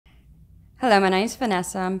Hello, my name is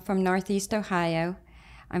Vanessa. I'm from Northeast Ohio.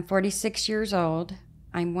 I'm 46 years old.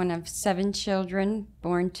 I'm one of 7 children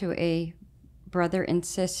born to a brother and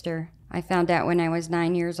sister. I found out when I was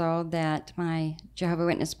 9 years old that my Jehovah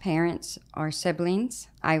Witness parents are siblings.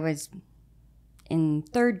 I was in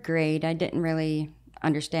 3rd grade. I didn't really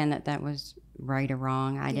understand that that was right or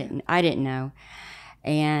wrong. I didn't know.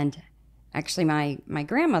 And actually my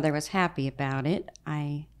grandmother was happy about it.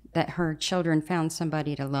 That her children found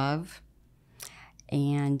somebody to love.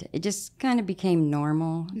 And it just kind of became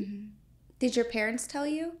normal. Mm-hmm. Did your parents tell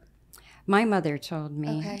you? My mother told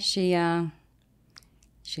me. Okay. She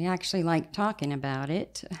actually liked talking about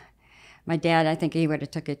it. My dad, I think he would have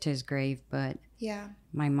took it to his grave, but yeah,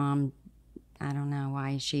 my mom, I don't know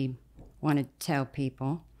why she wanted to tell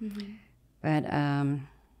people. Mm-hmm. But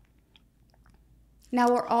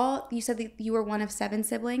now you said that you were one of 7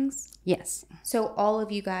 siblings? yes. So all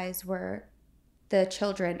of you guys were the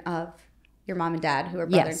children of your mom and dad who were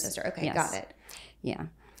brother and sister. Okay, yes. Got it. Yeah.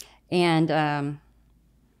 And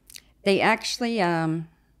they actually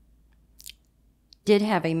did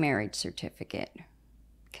have a marriage certificate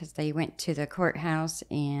because they went to the courthouse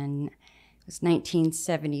in, it was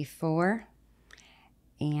 1974.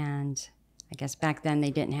 And I guess back then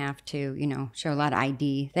they didn't have to, show a lot of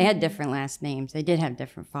ID. They had different last names. They did have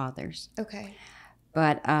different fathers. Okay.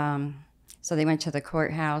 But so they went to the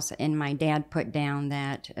courthouse, and my dad put down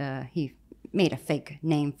that he made a fake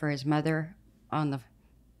name for his mother on the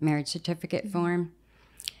marriage certificate form.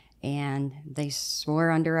 And they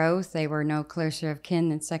swore under oath they were no closer of kin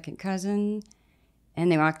than second cousin.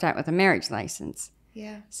 And they walked out with a marriage license.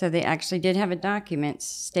 Yeah. So they actually did have a document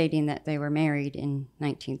stating that they were married in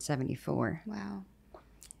 1974. Wow.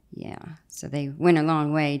 Yeah. So they went a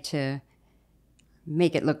long way to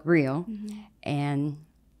make it look real. Mm-hmm. And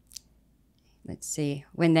let's see,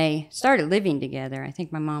 when they started living together, I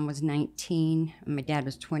think my mom was 19 and my dad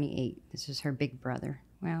was 28. This is her big brother.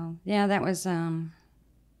 Well, yeah, that was when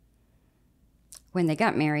they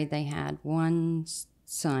got married. They had one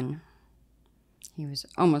son. He was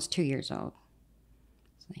almost 2 years old.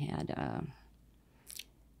 So they had,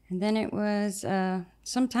 and then it was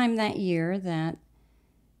sometime that year that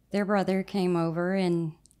their brother came over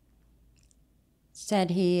and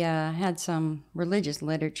said he had some religious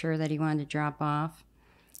literature that he wanted to drop off.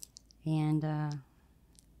 And I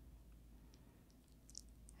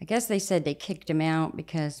guess they said they kicked him out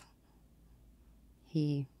because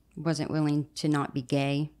he wasn't willing to not be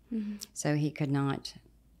gay. Mm-hmm. So he could not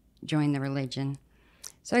join the religion.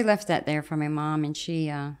 So I left that there for my mom, and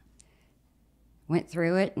she went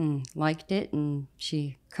through it and liked it, and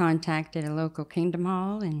she contacted a local Kingdom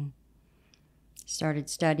Hall and started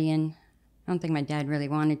studying. I don't think my dad really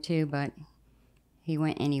wanted to, but he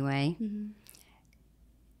went anyway. Mm-hmm.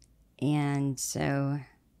 And so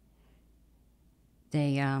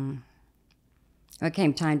they, it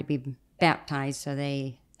came time to be baptized, so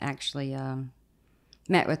they actually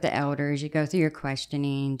met with the elders. You go through your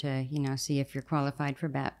questioning to, see if you're qualified for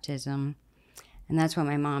baptism. And that's when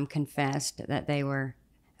my mom confessed that they were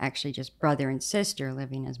actually just brother and sister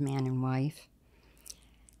living as man and wife.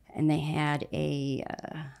 And they had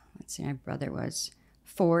my brother was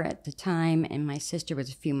 4 at the time, and my sister was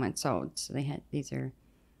a few months old. So they had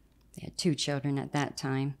 2 children at that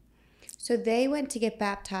time. So they went to get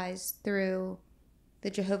baptized through the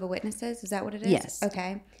Jehovah Witnesses. Is that what it is? Yes.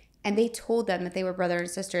 Okay. And they told them that they were brother and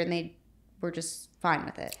sister, and they were just fine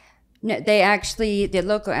with it. No, the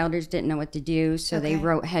local elders didn't know what to do, so they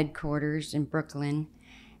wrote headquarters in Brooklyn,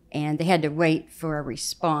 and they had to wait for a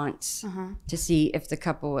response to see if the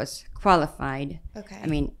couple was qualified. Okay. I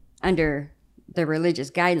mean, under the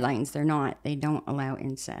religious guidelines, they don't allow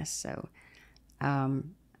incest. So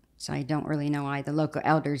I don't really know why the local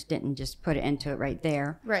elders didn't just put it into it right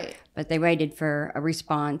there. Right. But they waited for a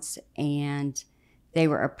response, and they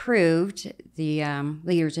were approved. The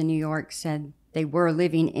leaders in New York said they were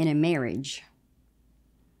living in a marriage.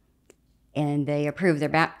 And they approved their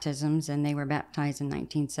baptisms, and they were baptized in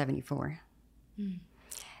 1974. Mm.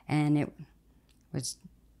 And it was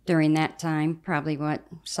during that time, probably what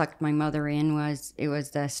sucked my mother in was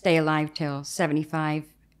the Stay Alive Till 75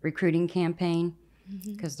 recruiting campaign,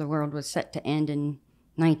 because the world was set to end in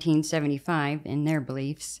 1975 in their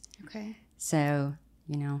beliefs. Okay. So,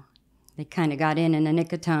 they kind of got in the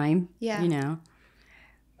nick of time. Yeah.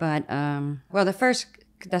 But,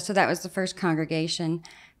 so that was the first congregation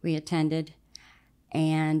we attended.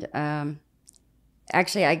 And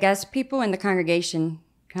actually, I guess people in the congregation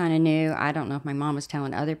kind of knew. I don't know if my mom was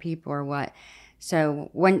telling other people or what. So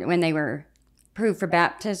when they were approved for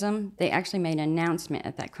baptism, they actually made an announcement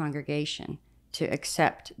at that congregation to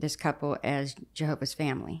accept this couple as Jehovah's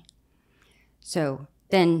family. So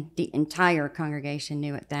then the entire congregation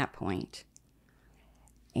knew at that point.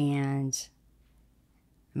 And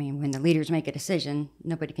I mean, when the leaders make a decision,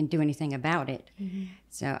 nobody can do anything about it. Mm-hmm.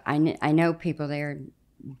 So I know people there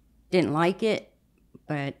didn't like it,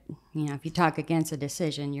 but, you know, if you talk against a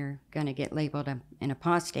decision, you're going to get labeled an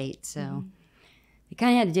apostate. So they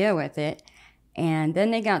kind of had to deal with it. And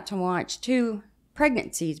then they got to watch 2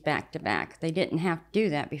 pregnancies back to back. They didn't have to do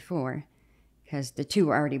that before because the 2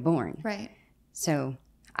 were already born. Right. So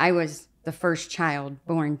I was the first child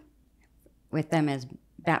born with them as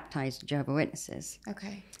baptized Jehovah Witnesses.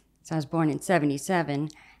 Okay. So I was born in 1977,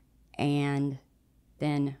 and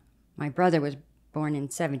then my brother was born in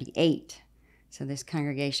 1978. So this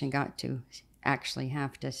congregation got to actually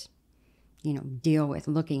have to, you know, deal with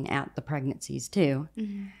looking at the pregnancies too.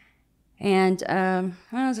 Mm-hmm. And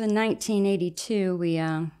when I was in 1982,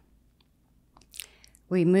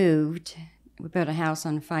 we moved. We built a house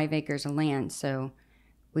on 5 acres of land, so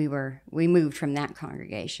we moved from that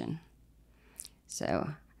congregation.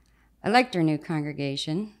 So I liked our new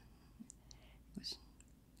congregation. It was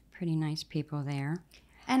pretty nice people there.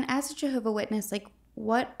 And as a Jehovah Witness, like,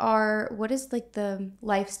 what is like the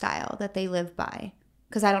lifestyle that they live by?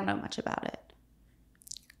 Because I don't know much about it.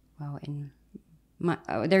 Well,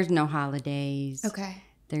 there's no holidays. Okay.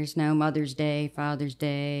 There's no Mother's Day, Father's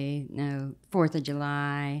Day, no 4th of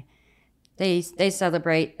July. They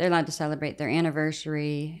celebrate. They're allowed to celebrate their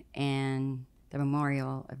anniversary and the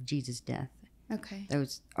memorial of Jesus' death. Okay.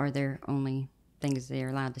 Those are their only things they're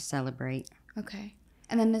allowed to celebrate. Okay.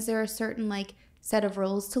 And then is there a certain, like, set of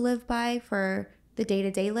rules to live by for the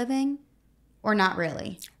day-to-day living? Or not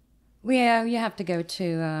really? Yeah, you have to go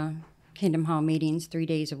to Kingdom Hall meetings 3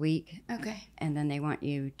 days a week. Okay. And then they want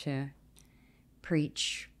you to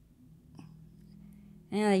preach.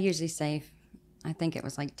 And they usually say, I think it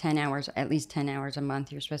was like 10 hours, at least 10 hours a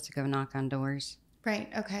month, you're supposed to go knock on doors. Right,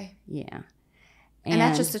 okay. Yeah. And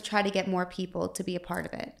that's just to try to get more people to be a part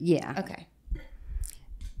of it? Yeah. Okay.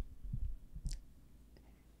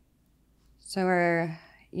 So our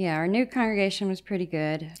new congregation was pretty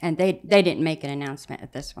good. And they didn't make an announcement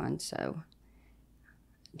at this one, so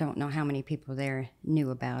don't know how many people there knew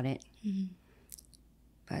about it. Mm-hmm.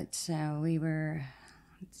 But so we were,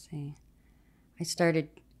 let's see, I started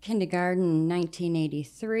kindergarten in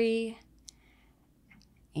 1983,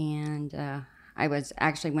 and I went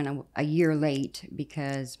a year late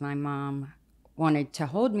because my mom wanted to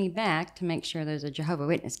hold me back to make sure there's a Jehovah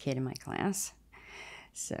Witness kid in my class.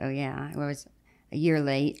 So yeah, I was a year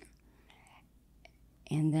late.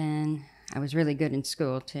 And then I was really good in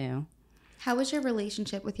school too. How was your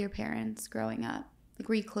relationship with your parents growing up? Like,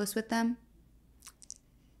 were you close with them?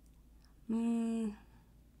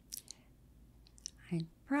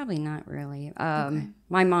 Probably not really. Okay.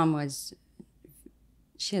 My mom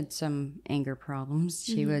she had some anger problems.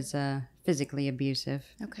 She was physically abusive.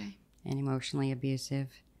 Okay. And emotionally abusive.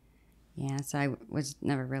 Yeah, so I was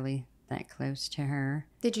never really that close to her.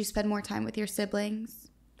 Did you spend more time with your siblings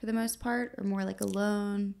for the most part, or more like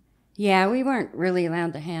alone? Yeah, we weren't really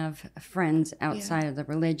allowed to have friends outside of the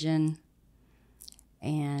religion.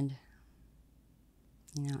 And,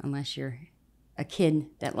 you know, unless you're a kid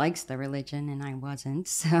that likes the religion, and I wasn't.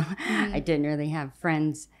 So I didn't really have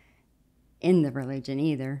friends in the religion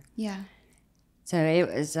either. Yeah. So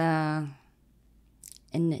it was in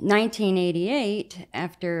 1988,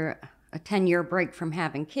 after a 10-year break from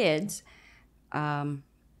having kids, my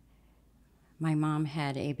mom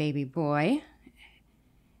had a baby boy,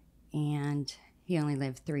 and he only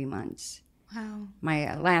lived 3 months. Wow.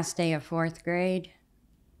 My last day of 4th grade,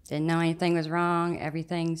 didn't know anything was wrong.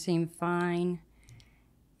 Everything seemed fine.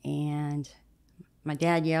 And my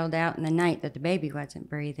dad yelled out in the night that the baby wasn't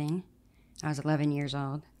breathing. I was 11 years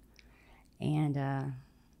old. And,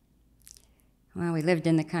 well, we lived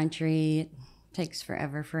in the country. It takes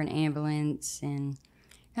forever for an ambulance. And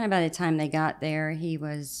kind of by the time they got there, he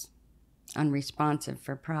was unresponsive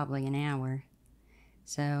for probably an hour.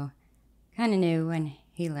 So kind of knew when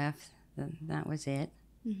he left that was it.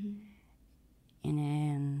 Mm-hmm. And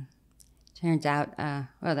then turns out,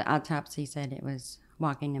 the autopsy said it was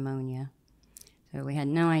walking pneumonia. So we had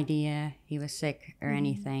no idea he was sick or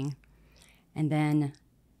anything. And then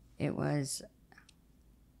it was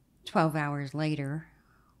 12 hours later,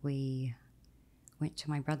 we went to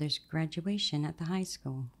my brother's graduation at the high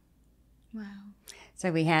school. Wow.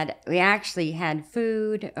 So we actually had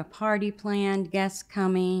food, a party planned, guests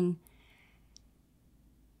coming.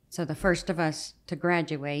 So the first of us to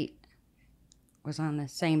graduate was on the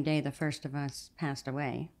same day the first of us passed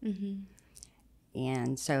away. Mm-hmm.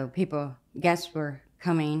 And so guests were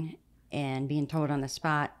coming and being told on the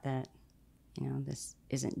spot that this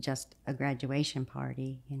isn't just a graduation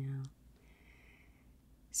party,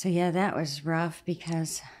 So, yeah, that was rough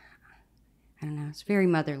because, I don't know, it's very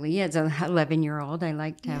motherly. As an 11-year-old, I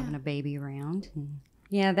liked having a baby around. And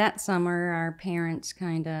yeah, that summer, our parents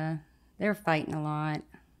they were fighting a lot.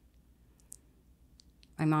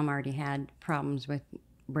 My mom already had problems with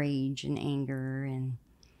rage and anger. And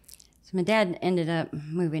so my dad ended up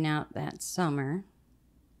moving out that summer.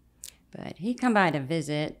 But he come by to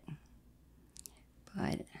visit.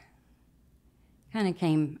 But kind of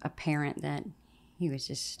came apparent that he was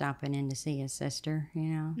just stopping in to see his sister,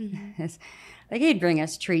 Mm-hmm. Like he'd bring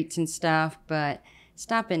us treats and stuff, but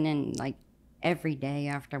stopping in like every day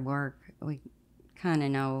after work, we kind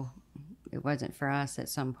of know it wasn't for us at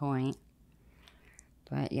some point.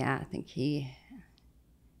 But yeah, I think he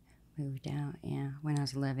moved out. Yeah, when I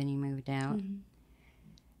was 11, he moved out. Mm-hmm.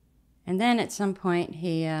 And then at some point,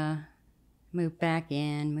 he moved back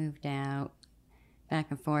in, moved out,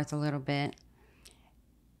 back and forth a little bit.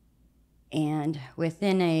 And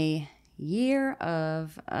within a year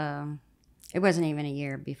of, it wasn't even a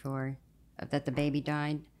year before that the baby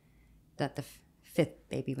died, that the fifth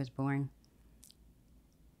baby was born.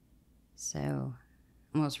 So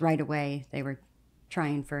almost right away, they were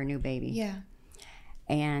trying for a new baby. Yeah.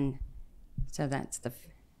 And so that's the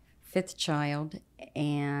fifth child.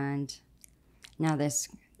 And now this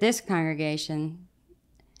congregation,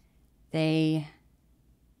 they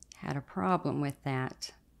had a problem with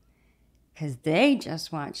that because they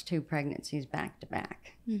just watched 2 pregnancies back to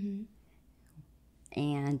back. Mm-hmm.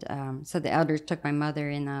 And so the elders took my mother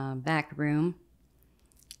in the back room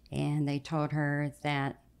and they told her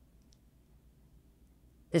that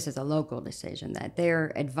this is a local decision, that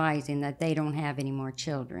they're advising that they don't have any more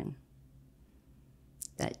children.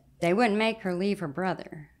 That they wouldn't make her leave her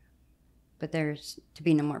brother, but there's to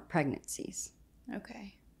be no more pregnancies.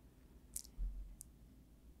 Okay.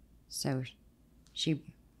 So she,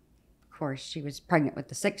 of course, she was pregnant with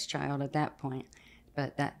the 6th child at that point,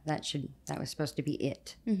 but that was supposed to be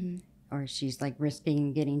it. Mm-hmm. Or she's like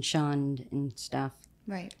risking getting shunned and stuff.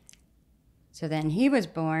 Right. So then he was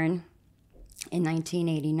born in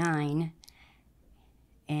 1989,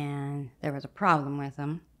 and there was a problem with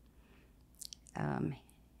him.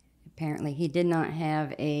 Apparently, he did not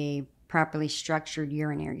have a properly structured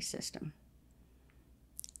urinary system,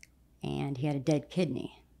 and he had a dead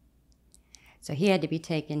kidney. So he had to be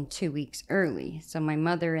taken 2 weeks early. So my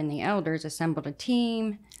mother and the elders assembled a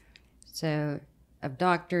team of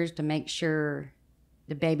doctors to make sure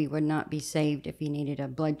the baby would not be saved if he needed a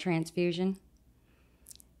blood transfusion.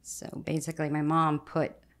 So basically, my mom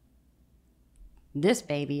put this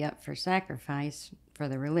baby up for sacrifice for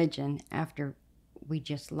the religion after we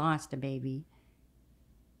just lost a baby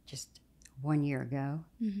just 1 year ago.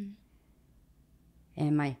 Mm-hmm.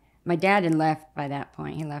 And my dad had left by that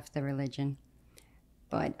point. He left the religion.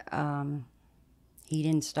 But he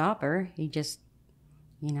didn't stop her. He just,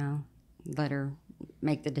 let her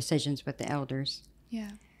make the decisions with the elders.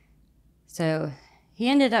 Yeah. So he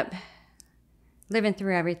ended up living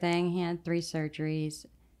through everything. He had 3 surgeries.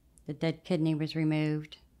 The dead kidney was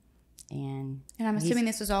removed. And I'm assuming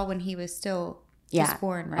this was all when he was still just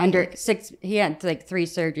born, right? Under 6, he had like 3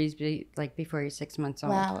 surgeries before he was 6 months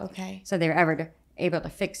old. Wow, okay. So they were able to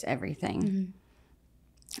fix everything.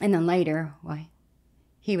 Mm-hmm. And then later,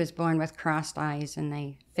 he was born with crossed eyes, and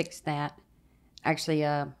they fixed that. Actually,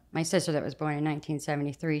 my sister that was born in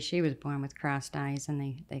 1973, she was born with crossed eyes, and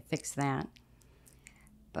they fixed that.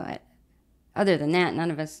 But other than that,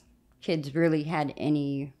 none of us kids really had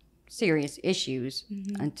any serious issues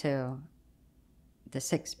until the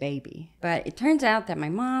 6th baby. But it turns out that my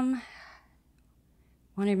mom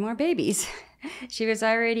wanted more babies. She was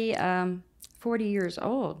already 40 years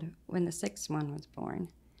old when the 6th one was born.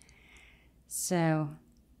 So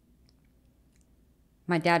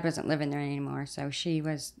my dad wasn't living there anymore, so she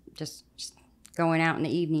was just going out in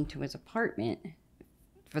the evening to his apartment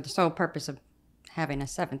for the sole purpose of having a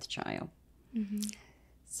 7th child. Mm-hmm.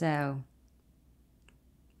 So,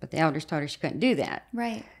 but the elders told her she couldn't do that.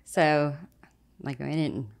 Right. So,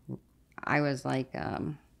 I was like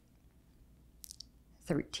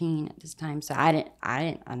 13 at this time, so I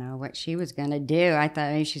didn't know what she was going to do. I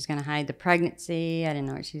thought maybe she was going to hide the pregnancy. I didn't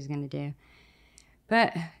know what she was going to do.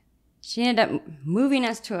 But she ended up moving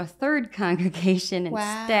us to a 3rd congregation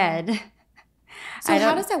instead. So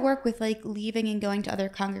how does that work with like leaving and going to other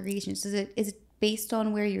congregations? Is it based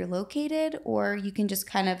on where you're located, or you can just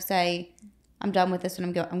kind of say, I'm done with this and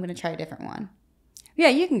I'm going to try a different one? Yeah,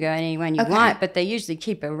 you can go anyone you want, but they usually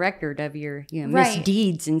keep a record of your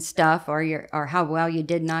misdeeds and stuff, or how well you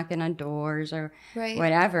did knocking on doors or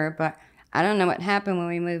whatever. But I don't know what happened when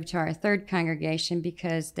we moved to our third congregation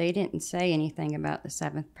because they didn't say anything about the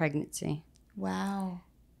seventh pregnancy. Wow.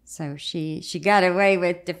 So she got away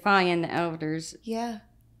with defying the elders. Yeah.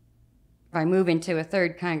 By moving to a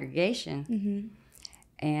third congregation.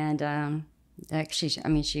 Mm-hmm. And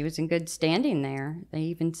she was in good standing there. They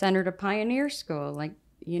even sent her to pioneer school. Like,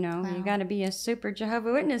 you know, Wow. you got to be a super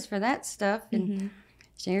Jehovah Witness for that stuff. And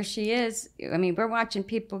here she is. I mean, we're watching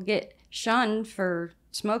people get shunned for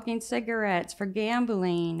smoking cigarettes, for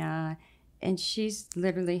gambling. And she's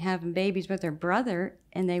literally having babies with her brother,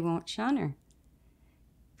 and they won't shun her.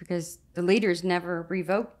 Because the leaders never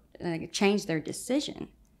changed their decision.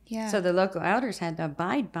 Yeah. So the local elders had to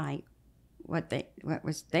abide by what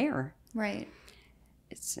was there. Right.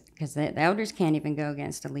 It's because the elders can't even go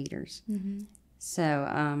against the leaders. Mm-hmm.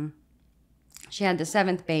 So she had the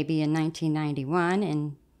seventh baby in 1991,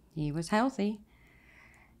 and he was healthy.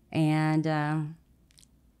 And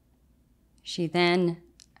she then,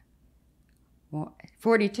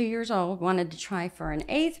 42 years old, wanted to try for an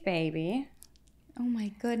eighth baby. Oh my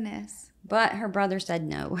goodness. But her brother said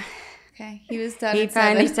no. Okay. He was done. He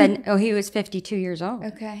finally said, he was 52 years old.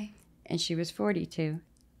 Okay. And she was 42.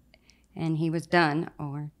 And he was done,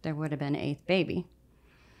 or there would have been an eighth baby.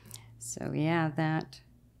 So, yeah, that.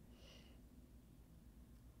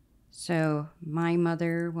 So, my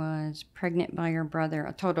mother was pregnant by her brother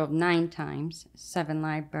a total of 9 times, 7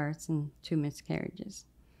 live births and 2 miscarriages.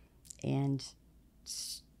 And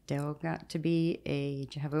still got to be a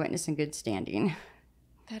Jehovah's Witness in good standing.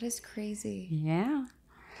 That is crazy. Yeah.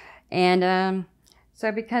 And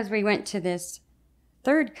so because we went to this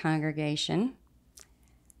third congregation,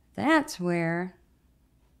 that's where,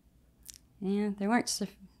 there weren't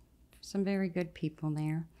some very good people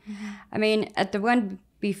there. Mm-hmm. I mean, at the one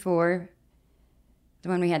before, the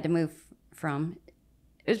one we had to move from,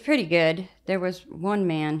 it was pretty good. There was one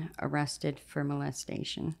man arrested for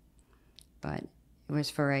molestation, but it was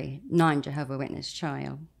for a non-Jehovah's Witness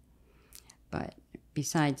child. But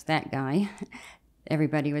besides that guy,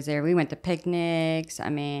 everybody was there. We went to picnics. I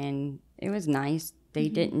mean, it was nice. They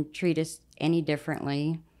didn't treat us any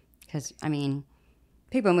differently because, I mean,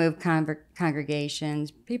 people move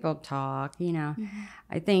congregations. People talk, you know. Mm-hmm.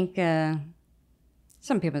 I think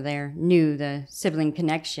some people there knew the sibling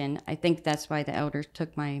connection. I think that's why the elders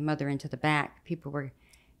took my mother into the back. They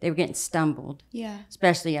were getting stumbled. Yeah.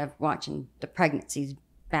 Especially of watching the pregnancies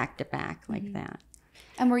back to back like that.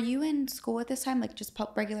 And were you in school at this time, like just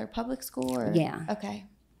regular public school? Or? Yeah. Okay.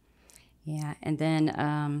 Yeah, and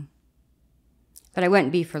then, but I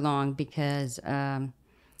wouldn't be for long because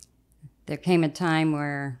there came a time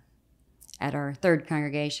where at our third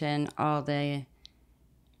congregation, all the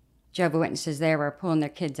Jehovah's Witnesses there were pulling their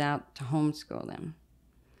kids out to homeschool them.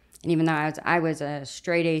 And even though I was a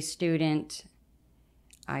straight A student,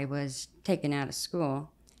 I was taken out of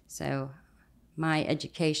school. So my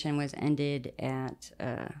education was ended at,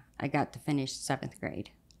 I got to finish 7th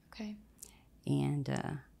grade. Okay.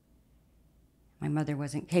 And my mother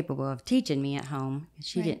wasn't capable of teaching me at home.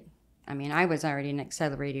 She didn't, I mean, I was already an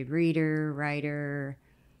accelerated reader, writer.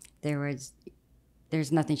 There's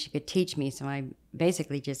nothing she could teach me, so I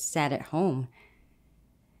basically just sat at home.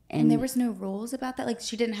 And there was no rules about that? Like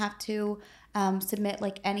she didn't have to submit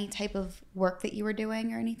like any type of work that you were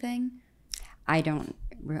doing or anything? I don't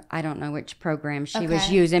know which program she was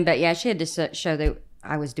using, but yeah, she had to show that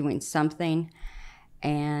I was doing something.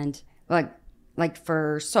 And like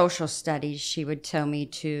for social studies, she would tell me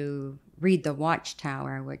to read the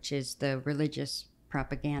Watchtower, which is the religious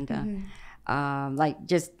propaganda. Mm-hmm. Like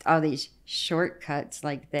just all these shortcuts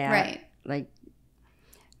like that. Right.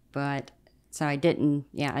 But so I didn't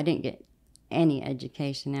get any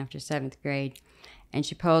education after 7th grade. And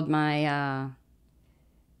she pulled my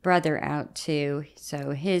brother out too.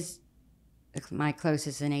 So my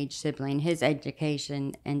closest in age sibling, his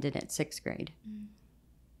education ended at 6th grade. Mm.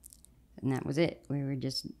 And that was it. We were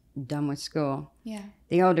just done with school. Yeah.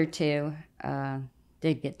 The older two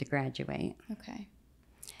did get to graduate. Okay.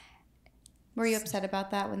 Were you upset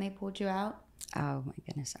about that when they pulled you out? Oh, my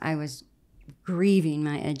goodness. I was grieving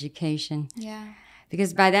my education. Yeah.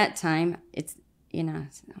 Because by that time, it's, I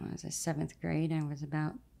was in 7th grade. I was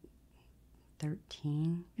about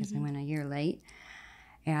 13 because I went a year late.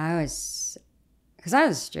 Yeah, because I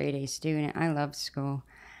was a straight A student. I loved school.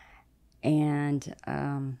 And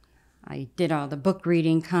I did all the book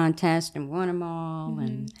reading contests and won them all.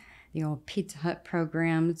 And the old Pizza Hut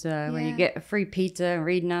programs where you get a free pizza and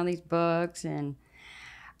reading all these books. And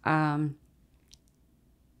and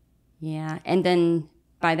then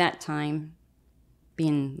by that time,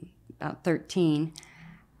 being about 13,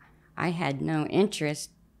 I had no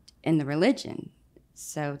interest in the religion.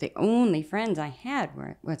 So the only friends I had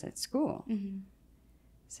was at school. Mm-hmm.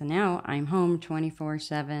 So now I'm home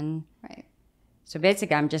 24/7. Right. So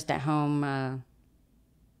basically, I'm just at home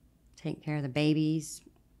taking care of the babies.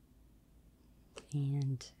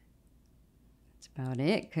 And that's about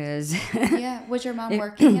it, because... Yeah. Was your mom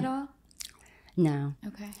working at all? No.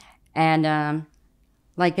 Okay. And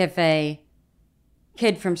like if a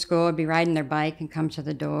kid from school would be riding their bike and come to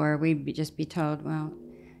the door, just be told, well,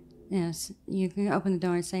 yes, you can open the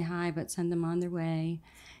door and say hi, but send them on their way,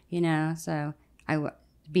 So I would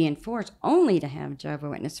be enforced only to have Jehovah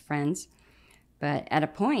Witness friends. But at a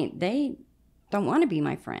point, they don't want to be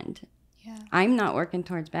my friend. Yeah. I'm not working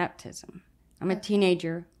towards baptism. I'm a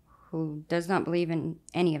teenager who does not believe in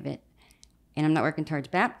any of it, and I'm not working towards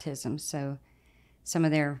baptism. So some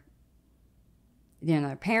of their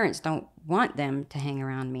parents don't want them to hang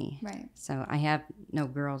around me. Right. So I have no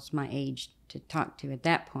girls my age to talk to at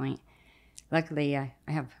that point. Luckily, I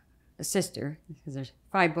have a sister, because there's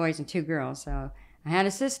 5 boys and 2 girls. So I had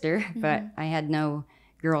a sister, but I had no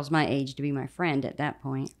girls my age to be my friend at that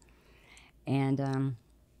point. And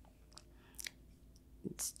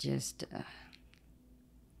it's just,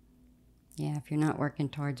 if you're not working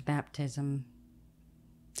towards baptism,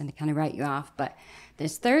 then they kind of write you off. But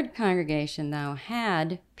this third congregation, though,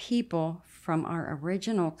 had people from our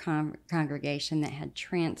original congregation that had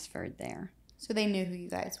transferred there. So they knew who you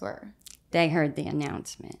guys were. They heard the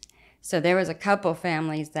announcement. So there was a couple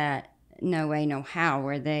families that no way, no how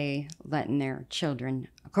were they letting their children,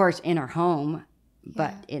 of course, in our home,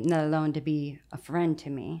 but not alone to be a friend to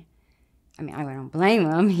me. I mean, I don't blame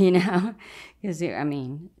them, because,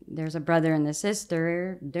 there's a brother and a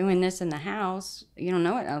sister doing this in the house. You don't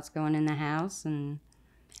know what else going in the house, and,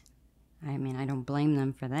 I don't blame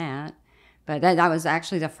them for that. But that was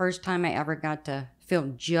actually the first time I ever got to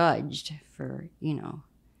feel judged for,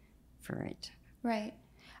 for it. Right.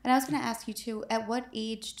 And I was going to ask you, too, at what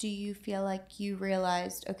age do you feel like you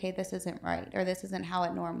realized, okay, this isn't right, or this isn't how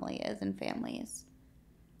it normally is in families?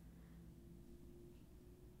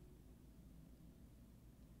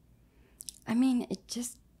 It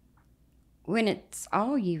just, when it's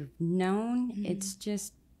all you've known, it's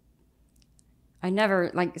just, I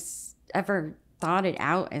never, ever thought it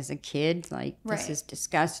out as a kid, this is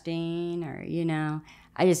disgusting, or,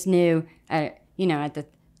 I just knew, at the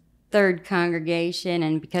third congregation,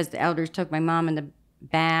 and because the elders took my mom in the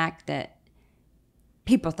back, that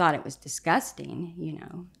people thought it was disgusting,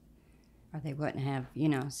 or they wouldn't have,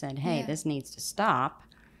 said, hey, this needs to stop.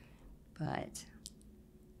 But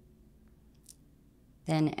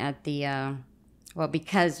then at the,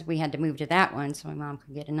 because we had to move to that one so my mom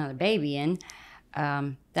could get another baby in,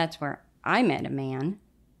 that's where I met a man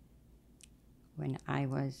when I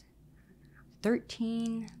was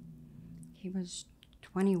 13. He was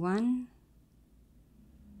 21.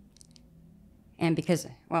 And because,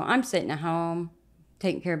 I'm sitting at home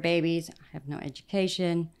taking care of babies, I have no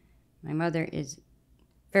education. My mother is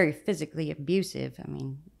very physically abusive.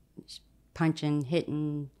 Punching,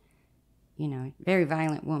 hitting, very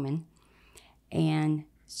violent woman. And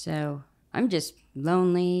so I'm just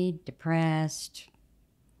lonely, depressed,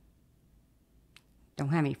 don't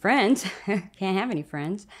have any friends, can't have any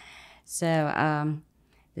friends. So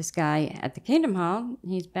this guy at the Kingdom Hall,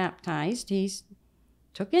 he's baptized, he's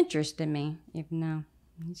took interest in me, even though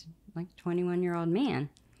he's like a 21-year-old man.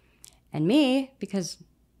 And me, because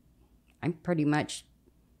I'm pretty much,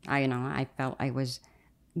 I felt I was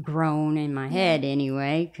grown in my head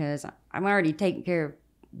anyway, because I'm already taking care of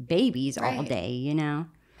babies all day,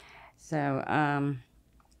 So I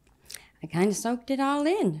kind of soaked it all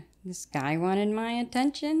in. This guy wanted my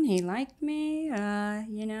attention. He liked me.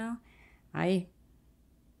 I,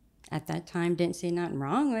 at that time, didn't see nothing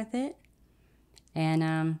wrong with it.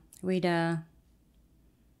 And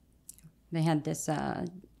they had this, there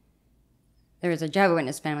was a Jehovah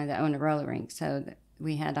Witness family that owned a roller rink. So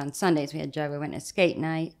we had, on Sundays, we had Jehovah Witness skate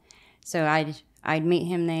night. So I'd meet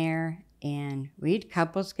him there, and we'd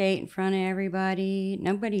couple skate in front of everybody.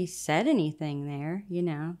 Nobody said anything there,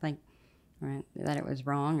 that it was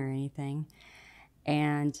wrong or anything.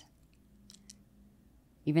 And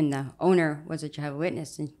even the owner was a Jehovah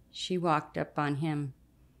Witness, and she walked up on him.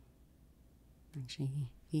 Actually,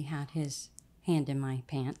 he had his hand in my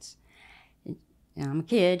pants. I'm a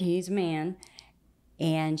kid, he's a man.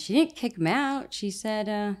 And she didn't kick him out. She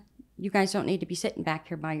said, you guys don't need to be sitting back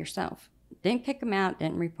here by yourself. Didn't kick him out,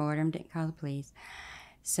 didn't report him, didn't call the police.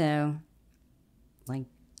 So,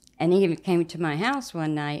 and he came to my house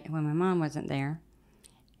one night when my mom wasn't there,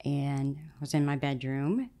 and was in my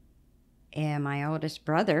bedroom. And my oldest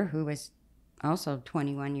brother, who was also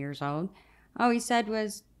 21 years old, all he said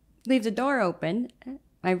was, leave the door open.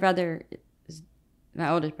 My brother, my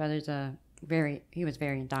oldest brother's he was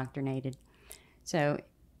very indoctrinated. So,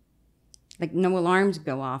 like, no alarms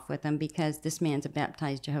go off with him because this man's a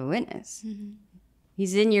baptized Jehovah's Witness. Mm-hmm.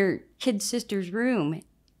 He's in your kid sister's room,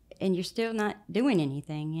 and you're still not doing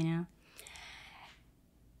anything, you know.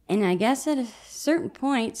 And I guess at a certain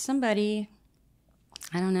point, somebody,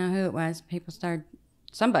 I don't know who it was,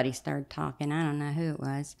 somebody started talking. I don't know who it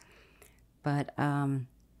was. But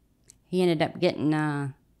he ended up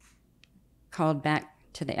getting called back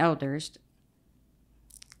to the elders.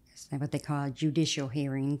 It's what they call a judicial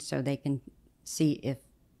hearing, so they can see if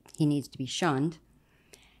he needs to be shunned.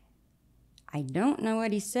 I don't know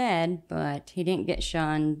what he said, but he didn't get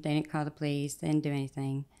shunned. They didn't call the police. They didn't do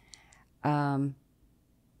anything. They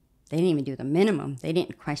didn't even do the minimum. They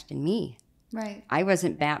didn't question me. Right. I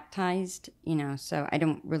wasn't baptized, you know, so I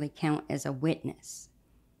don't really count as a witness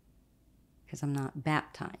because I'm not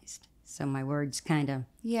baptized. So my word's kind of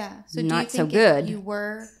so not do you think so good. If you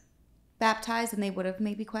were baptized and they would have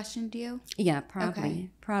maybe questioned you? Yeah, probably. Okay.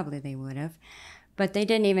 Probably they would have. But they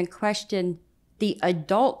didn't even question the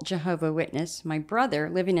adult Jehovah's Witness, my brother,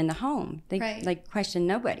 living in the home. They questioned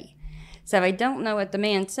nobody. So I don't know what the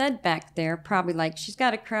man said back there. Probably like, she's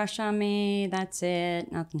got a crush on me. That's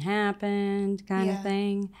it. Nothing happened kind of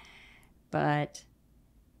thing. But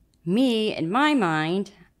me, in my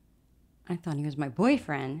mind, I thought he was my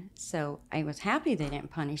boyfriend. So I was happy they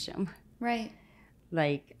didn't punish him. Right.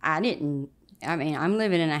 Like, I'm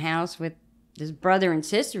living in a house with this brother and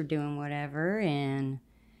sister doing whatever. And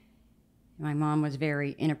my mom was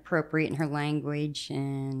very inappropriate in her language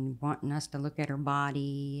and wanting us to look at her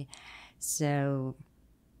body. So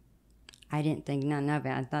I didn't think none of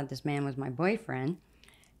it. I thought this man was my boyfriend.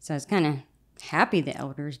 So I was kind of happy the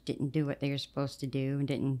elders didn't do what they were supposed to do and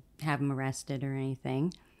didn't have him arrested or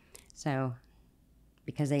anything. So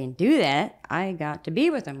because they didn't do that, I got to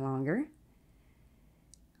be with him longer.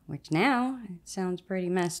 Which now, it sounds pretty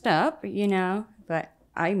messed up, you know. But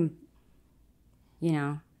I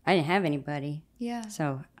didn't have anybody. Yeah.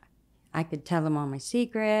 So I could tell him all my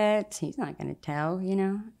secrets. He's not going to tell, you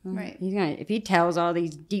know. Right. If he tells all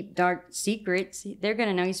these deep, dark secrets, they're going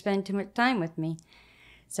to know he spent too much time with me.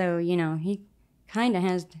 So, you know, he kind of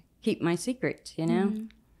has to keep my secrets, you know. Mm-hmm.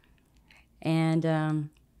 And,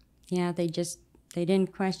 they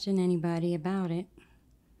didn't question anybody about it.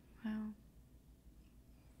 Wow.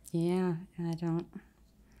 Yeah, I don't.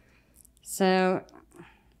 So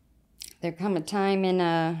there come a time in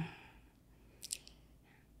when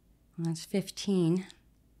I was 15, I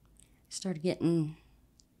started getting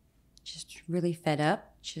just really fed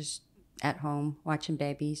up, just at home, watching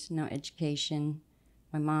babies, no education.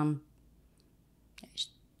 My mom,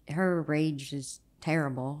 her rage is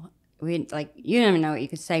terrible. You never know what you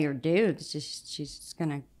could say or do. It's just, she's just going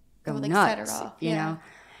to go nuts, set her off. you know.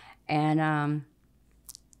 And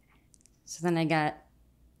so then I got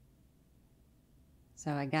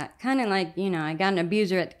kind of like, you know, I got an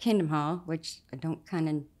abuser at the Kingdom Hall, which I don't kind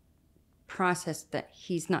of process that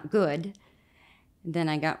he's not good. And then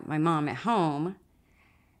I got my mom at home,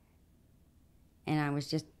 and I was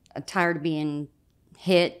just tired of being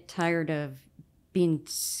hit, tired of being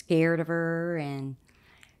scared of her. And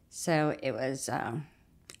so it was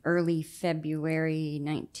early February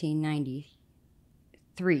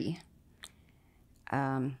 1993.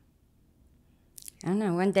 I don't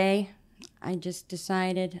know, one day I just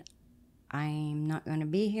decided I'm not going to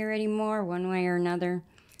be here anymore, one way or another.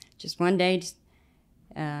 Just one day.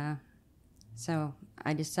 So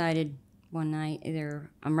I decided one night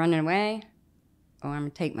either I'm running away or I'm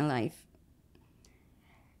going to take my life.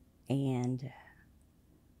 And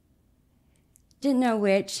didn't know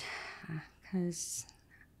which, because,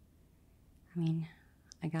 I mean,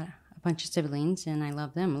 I got a bunch of siblings and I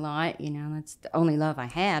love them a lot. You know, that's the only love I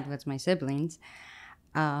had was my siblings.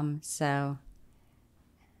 So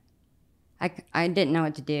I didn't know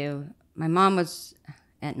what to do. My mom was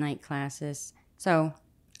at night classes, so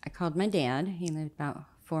I called my dad. He lived about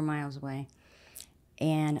 4 miles away,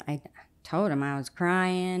 and I told him I was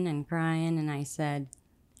crying, and I said,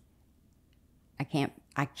 I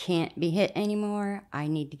can't be hit anymore. I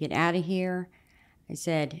need to get out of here.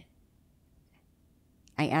 I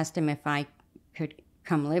asked him if I could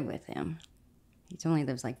come live with him. He only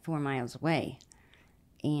lives like 4 miles away.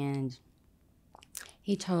 And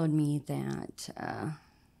he told me that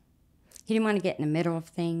he didn't want to get in the middle of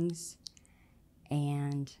things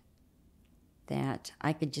and that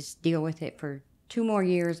I could just deal with it for 2 more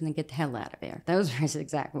years and then get the hell out of there. Those were his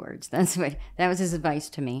exact words. That was his advice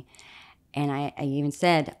to me. And I even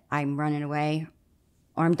said, I'm running away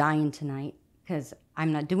or I'm dying tonight because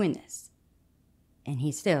I'm not doing this. And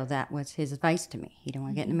that was his advice to me. He didn't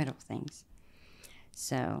want to get in the middle of things.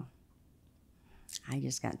 So I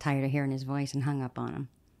just got tired of hearing his voice and hung up on him.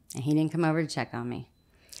 And he didn't come over to check on me.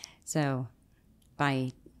 So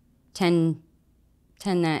by 10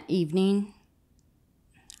 that evening,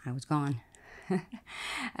 I was gone.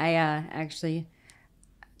 I actually,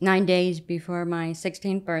 9 days before my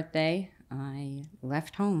 16th birthday, I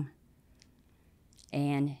left home.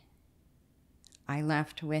 And I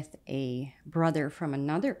left with a brother from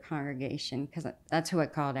another congregation, because that's who I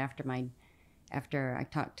called after I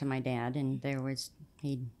talked to my dad, and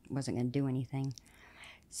he wasn't going to do anything.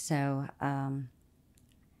 So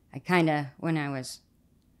I kind of, when I was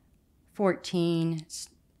 14,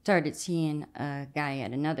 started seeing a guy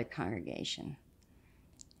at another congregation,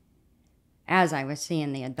 as I was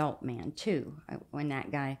seeing the adult man too. When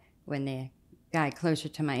the guy closer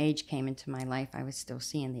to my age came into my life, I was still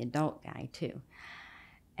seeing the adult guy too.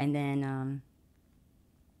 And then,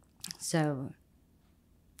 so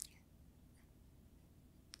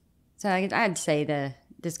I'd say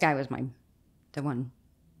this guy was the one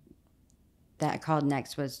that I called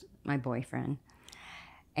next was my boyfriend.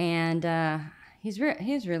 And he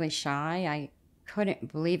was really shy. I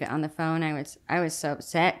couldn't believe it on the phone. I was so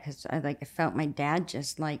upset because I felt my dad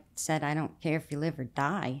just said, I don't care if you live or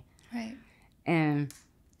die. Right. And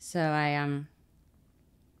so I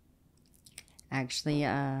actually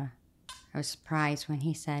I was surprised when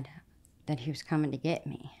he said that he was coming to get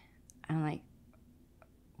me. I'm like,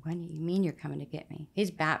 what do you mean you're coming to get me?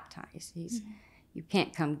 He's baptized. You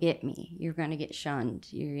can't come get me. You're going to get shunned.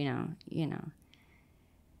 You know.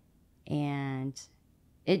 And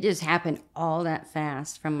it just happened all that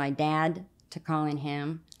fast, from my dad to calling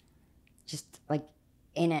him. Just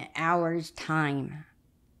in an hour's time,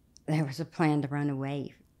 there was a plan to run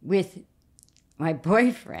away with my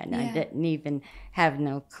boyfriend. Yeah. I didn't even have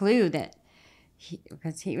no clue that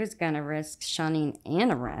because he was going to risk shunning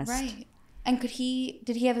and arrest. Right. And did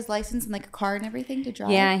he have his license and a car and everything to drive?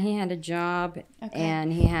 Yeah, he had a job. Okay.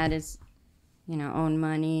 And he had his, own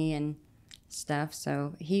money and stuff.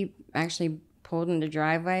 So he actually pulled in the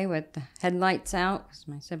driveway with the headlights out because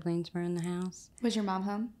my siblings were in the house. Was your mom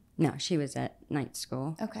home? No, she was at night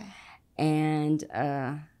school. Okay. And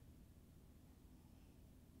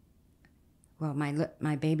well,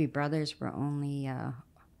 my baby brothers were only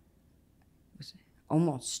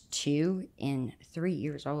almost 2 and 3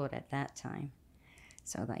 years old at that time.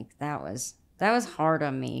 So that was hard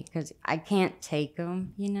on me because I can't take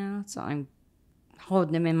them, So I'm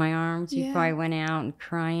holding them in my arms before I went out and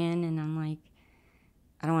crying, and I'm like,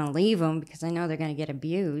 I don't want to leave them because I know they're going to get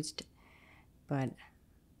abused, but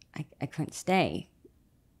I couldn't stay.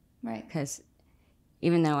 Right. Because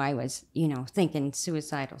even though I was, thinking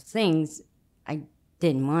suicidal things, I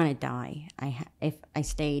didn't want to die. If I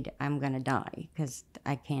stayed, I'm going to die because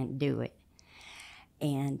I can't do it.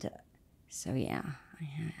 And so, yeah,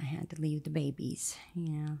 I had to leave the babies,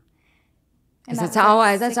 And that's all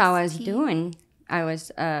I was doing. I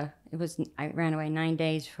ran away 9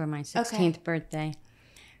 days for my 16th birthday.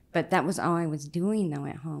 But that was all I was doing, though,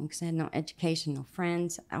 at home, because I had no education, no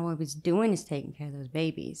friends. All I was doing is taking care of those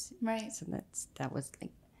babies. Right. So that was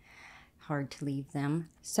hard to leave them.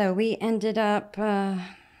 So we ended up, me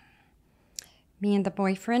and the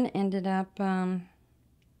boyfriend ended up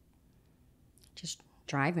just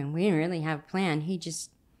driving. We didn't really have a plan. He didn't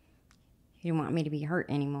want me to be hurt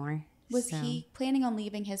anymore. Was he planning on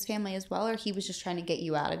leaving his family as well, or he was just trying to get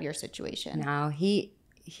you out of your situation? No, he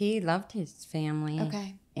loved his family.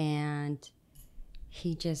 Okay. And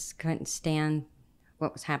he just couldn't stand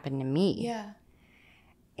what was happening to me. Yeah.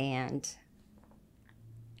 And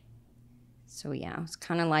so, yeah, it was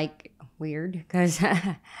kind of weird because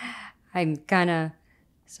I'm kind of,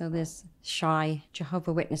 so this shy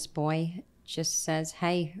Jehovah Witness boy just says,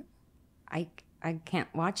 hey, I can't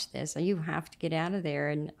watch this. You have to get out of there,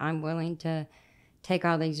 and I'm willing to take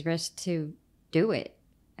all these risks to do it.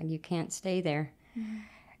 And you can't stay there. Mm-hmm.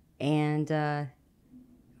 And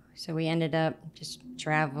so we ended up just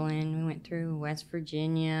traveling. We went through West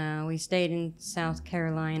Virginia. We stayed in South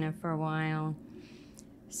Carolina for a while.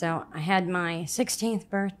 So I had my 16th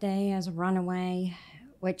birthday as a runaway,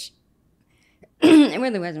 which it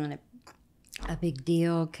really wasn't a big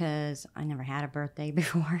deal because I never had a birthday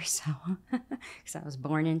before, so because I was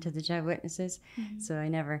born into the Jehovah's Witnesses. Mm-hmm. So I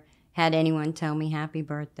never had anyone tell me happy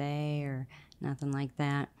birthday or nothing like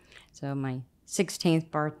that. So my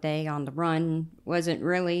 16th birthday on the run wasn't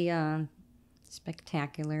really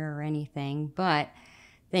spectacular or anything, but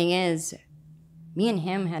thing is, me and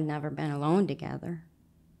him had never been alone together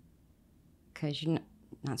because you're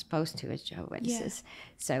not supposed to as Jehovah's Witnesses. Yeah.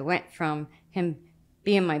 So I went from him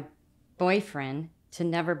being my boyfriend to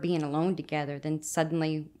never being alone together. Then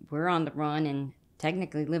suddenly we're on the run and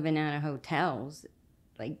technically living out of hotels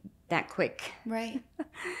like that quick. Right.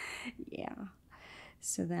 Yeah.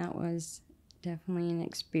 So that was definitely an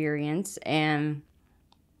experience. And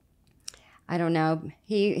I don't know,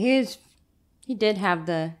 he's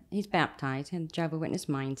baptized, he had the Jehovah Witness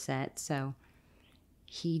mindset, so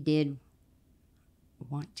he did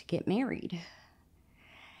want to get married.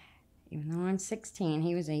 Even though I'm 16,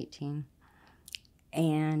 he was 18.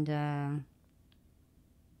 And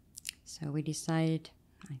so we decided,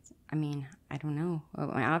 I don't know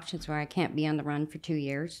what my options were. I can't be on the run for 2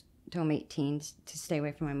 years until I'm 18 to stay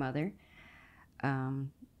away from my mother.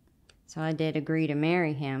 So I did agree to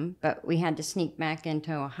marry him, but we had to sneak back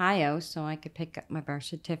into Ohio so I could pick up my birth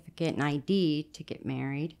certificate and ID to get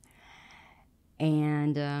married.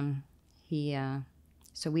 And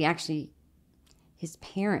his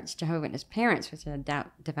parents, Jehovah Witness parents, which are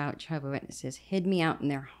devout Jehovah Witnesses, hid me out in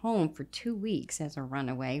their home for 2 weeks as a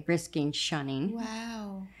runaway, risking shunning.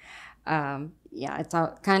 Wow. Yeah, it's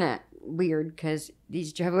all kind of weird because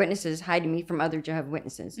these Jehovah Witnesses hide me from other Jehovah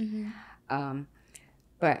Witnesses. Mm-hmm.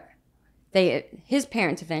 But his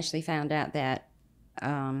parents eventually found out that,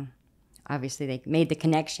 obviously they made the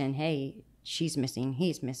connection, hey, she's missing,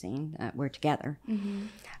 he's missing, we're together. Mm-hmm.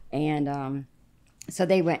 And so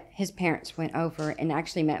his parents went over and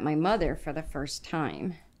actually met my mother for the first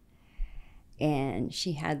time. And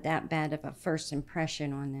she had that bad of a first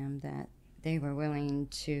impression on them that they were willing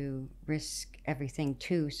to risk everything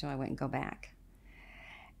too, so I wouldn't go back.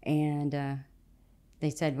 And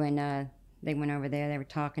they said when they went over there, they were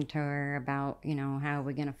talking to her about, how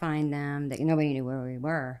we're going to find them, that nobody knew where we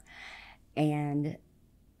were. And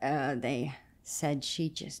they said she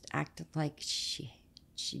just acted like she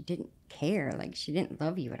didn't care, like she didn't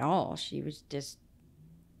love you at all. She was just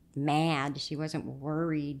mad. She wasn't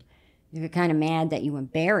worried. You were kind of mad that you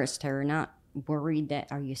embarrassed her, not worried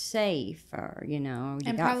that are you safe or, you and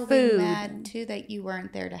got probably food. Mad too that you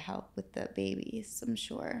weren't there to help with the babies, I'm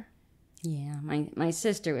sure. Yeah, my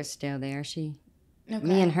sister was still there. Okay.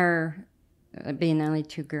 Me and her, being the only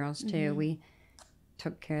two girls too, Mm-hmm. we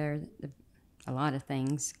took care of a lot of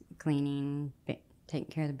things, cleaning,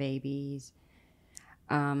 taking care of the babies.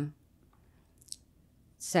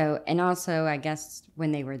 So, and also, I guess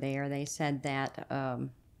when they were there, they said that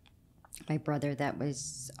my brother that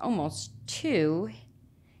was almost 2,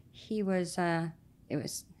 he was, it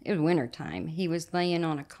was wintertime. He was laying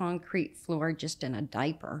on a concrete floor just in a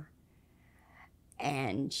diaper.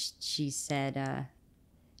 And she said,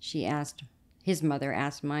 his mother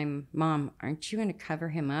asked my mom, aren't you going to cover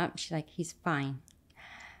him up? She's like, he's fine.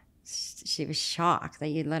 She was shocked that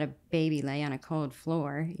you'd let a baby lay on a cold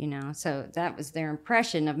floor, So that was their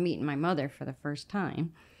impression of meeting my mother for the first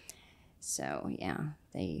time. So, yeah,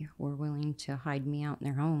 they were willing to hide me out in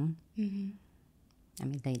their home. Mm-hmm. I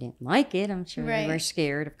mean, they didn't like it. I'm sure Right. They were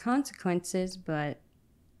scared of consequences, but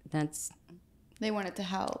they wanted to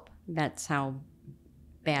help. That's how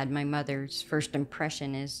bad my mother's first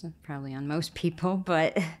impression is, probably on most people,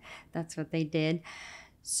 but that's what they did.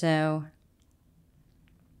 So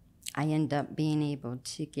I ended up being able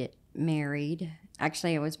to get married.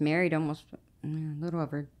 Actually, I was married almost a little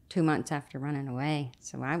over 2 months after running away.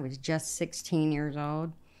 So I was just 16 years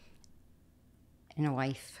old and a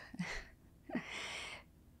wife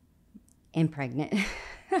and pregnant.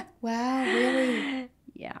 Wow, really?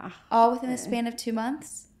 Yeah. All within the span of 2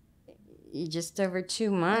 months? Just over 2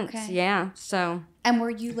 months, Okay. Yeah. So. And were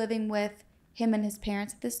you living with him and his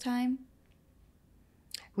parents at this time?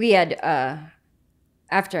 We had,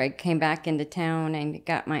 after I came back into town and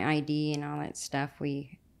got my ID and all that stuff,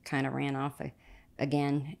 we kind of ran off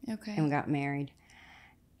again. Okay. And got married.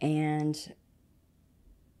 And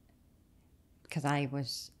because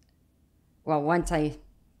once I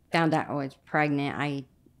found out I was pregnant, I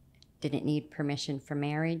didn't need permission for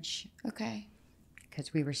marriage. Okay.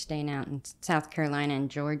 Because we were staying out in South Carolina and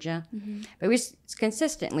Georgia. Mm-hmm. But we were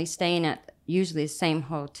consistently staying at usually the same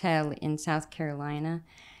hotel in South Carolina.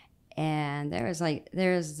 And the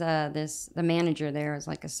manager there was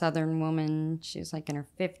like a Southern woman. She was like in her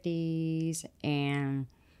 50s. And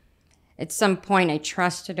at some point I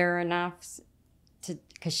trusted her enough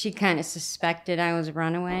because she kind of suspected I was a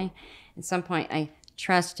runaway. At some point I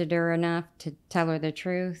trusted her enough to tell her the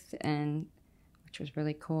truth, and which was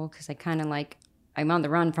really cool because I'm on the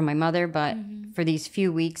run from my mother, but for these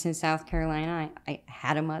few weeks in South Carolina, I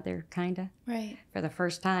had a mother, kind of, right, for the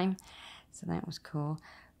first time. So that was cool.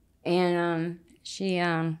 And she,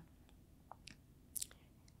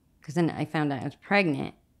 because then I found out I was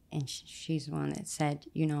pregnant, and she's the one that said,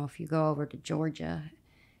 if you go over to Georgia,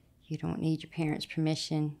 you don't need your parents'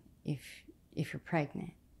 permission. if you're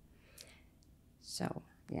pregnant. So,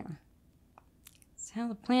 yeah. That's how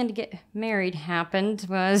the plan to get married happened.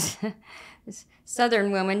 Was this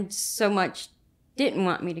Southern woman so much didn't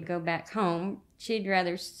want me to go back home. She'd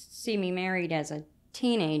rather see me married as a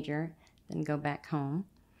teenager than go back home.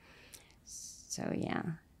 So, yeah,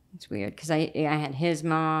 it's weird because I had his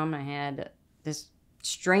mom. I had this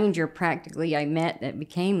stranger practically I met that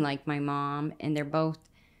became like my mom, and they're both,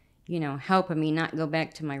 helping me not go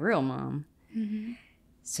back to my real mom. Mm-hmm.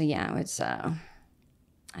 So, yeah, it's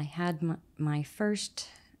I had my first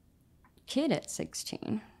kid at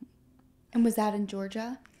 16. And was that in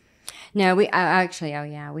Georgia? No, we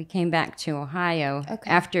came back to Ohio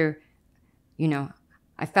after,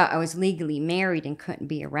 I felt I was legally married and couldn't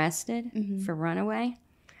be arrested for runaway.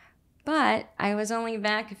 But I was only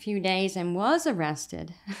back a few days and was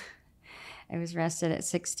arrested. I was arrested at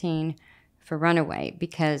 16 for runaway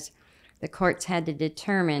because the courts had to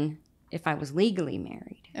determine if I was legally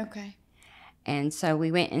married. Okay. And so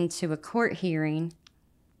we went into a court hearing.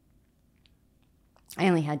 I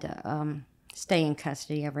only had to stay in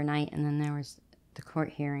custody overnight, and then there was the court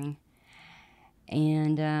hearing.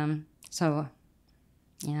 And so,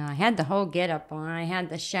 I had the whole get-up on. I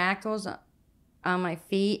had the shackles on my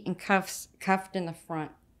feet and cuffed in the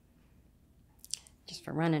front just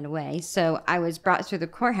for running away. So I was brought through the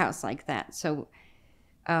courthouse like that. So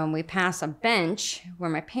we passed a bench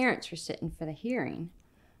where my parents were sitting for the hearing.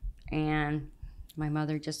 And my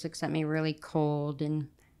mother just looks at me really cold, and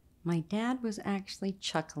my dad was actually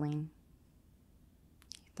chuckling.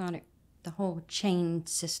 He thought the whole chain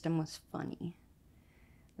system was funny.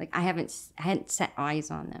 Like I hadn't set eyes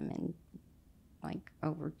on them in like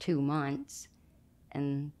over 2 months,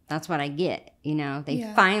 and that's what I get.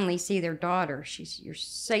 They finally see their daughter. She's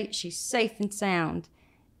safe and sound,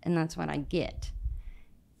 and that's what I get.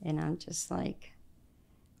 And I'm just like,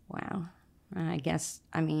 wow. I guess,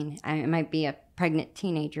 I might be a pregnant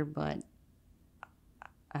teenager, but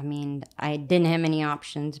I didn't have any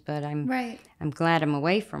options, but I'm glad I'm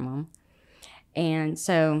away from them. And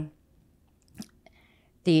so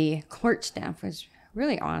the court staff was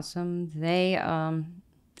really awesome. They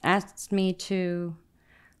asked me to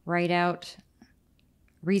write out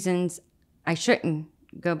reasons I shouldn't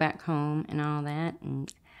go back home and all that.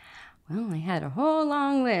 And, well, I had a whole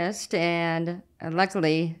long list, and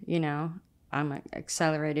luckily, I'm an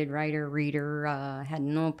accelerated reader. Had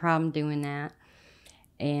no problem doing that.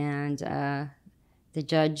 And the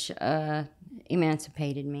judge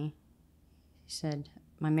emancipated me. He said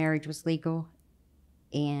my marriage was legal,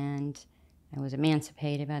 and I was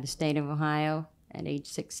emancipated by the state of Ohio at age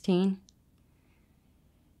 16.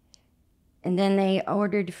 And then they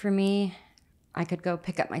ordered for me, I could go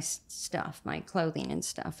pick up my stuff, my clothing and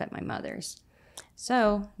stuff at my mother's.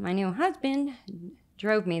 So my new husband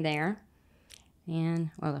drove me there. And,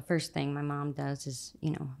 well, the first thing my mom does is,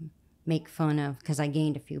 make fun of, because I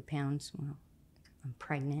gained a few pounds. Well, I'm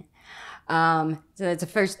pregnant. So that's the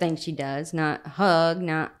first thing she does. Not hug,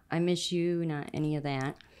 not I miss you, not any of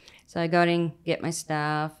that. So I go and get my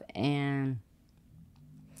stuff, and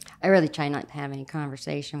I really try not to have any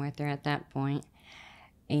conversation with her at that point.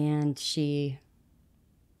 And she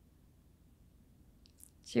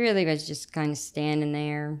really was just kind of standing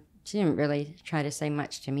there. She didn't really try to say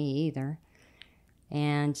much to me either.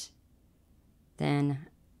 And then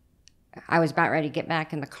I was about ready to get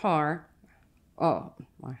back in the car. Oh,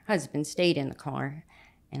 my husband stayed in the car,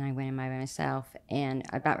 and I went in by myself. And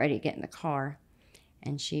I was about ready to get in the car,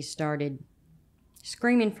 and she started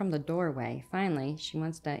screaming from the doorway. Finally, she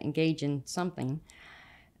wants to engage in something.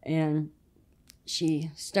 And she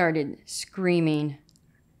started screaming,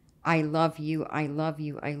 I love you, I love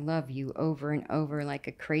you, I love you, over and over like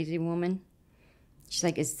a crazy woman. She's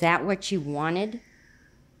like, is that what you wanted?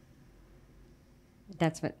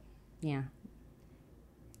 That's what, yeah.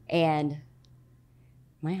 And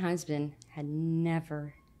my husband had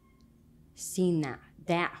never seen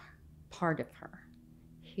that part of her.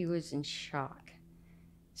 He was in shock,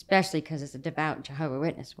 especially because it's a devout Jehovah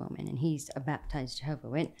Witness woman, and he's a baptized Jehovah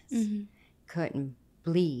Witness. Mm-hmm. Couldn't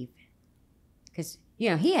believe, because,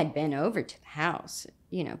 he had been over to the house,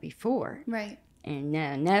 before. Right. And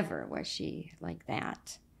no, never was she like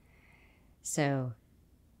that. So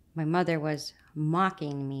my mother was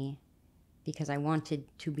mocking me because I wanted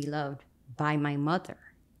to be loved by my mother.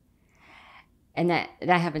 And that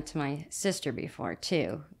happened to my sister before,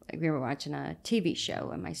 too. Like, we were watching a TV show,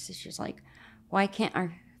 and my sister's like, why can't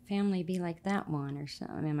our family be like that one or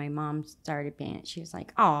something? And my mom started being, she was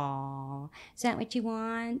like, oh, is that what you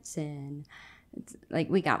want? And it's like,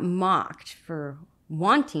 we got mocked for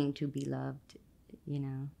wanting to be loved,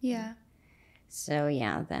 Yeah. So,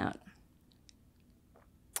 yeah,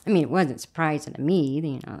 it wasn't surprising to me,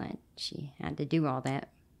 that she had to do all that.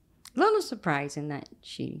 A little surprising that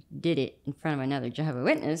she did it in front of another Jehovah's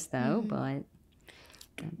Witness, though, but...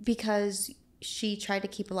 Because she tried to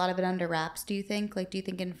keep a lot of it under wraps, do you think? Like, do you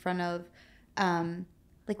think in front of,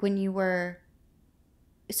 like, when you were...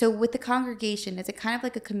 So, with the congregation, is it kind of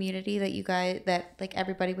like a community that you guys, that, like,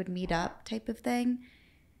 everybody would meet up type of thing?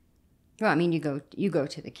 Well, you go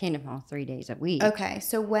to the Kingdom Hall 3 days a week. Okay,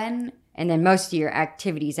 so when... And then most of your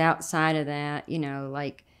activities outside of that,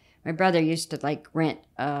 like my brother used to like rent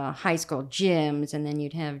high school gyms, and then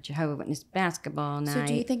you'd have Jehovah's Witness basketball night. So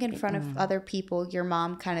do you think in front of other people, your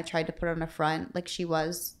mom kind of tried to put on a front like she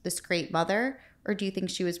was this great mother? Or do you think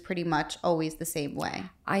she was pretty much always the same way?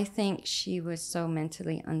 I think she was so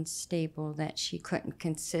mentally unstable that she couldn't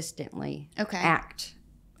consistently act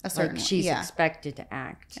a certain like she's expected to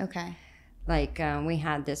act. Okay. Like we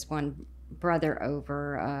had this one brother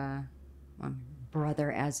over,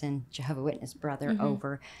 brother as in Jehovah's Witness brother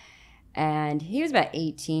over, and he was about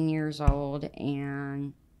 18 years old,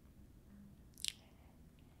 and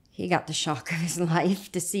he got the shock of his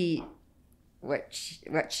life to see what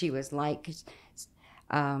she was like.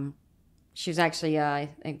 She was actually I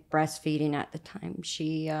think breastfeeding at the time.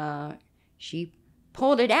 She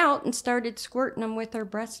pulled it out and started squirting him with her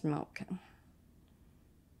breast milk.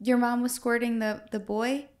 Your mom was squirting the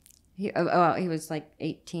boy? He was like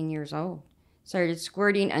 18 years old. Started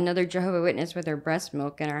squirting another Jehovah's Witness with her breast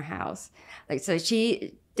milk in our house. Like, so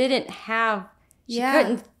she didn't have, she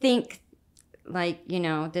couldn't think like,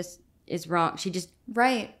 this is wrong. She just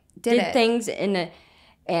did things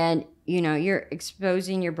and you're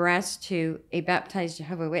exposing your breast to a baptized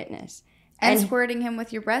Jehovah's Witness. And squirting him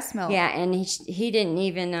with your breast milk. Yeah, and he didn't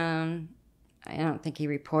even, I don't think he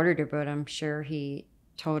reported her, but I'm sure he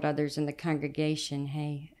told others in the congregation,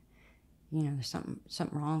 hey, there's something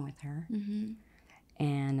wrong with her. Mm-hmm.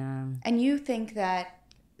 And you think that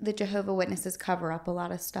the Jehovah's Witnesses cover up a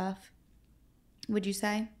lot of stuff, would you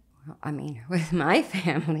say? Well, with my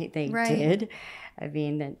family, they did.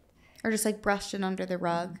 Or just like brushed it under the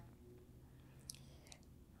rug?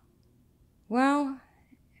 Well,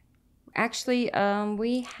 actually,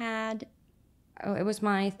 we had... it was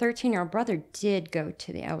my 13-year-old brother did go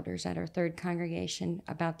to the elders at our third congregation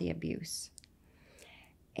about the abuse.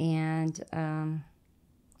 And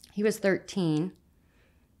he was 13.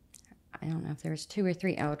 I don't know if there was 2 or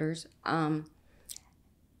 3 elders.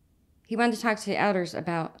 He wanted to talk to the elders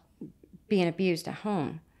about being abused at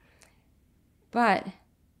home. But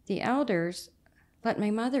the elders let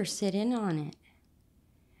my mother sit in on it.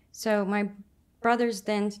 So my brother's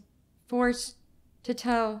then forced to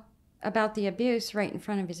tell about the abuse right in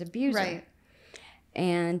front of his abuser. Right.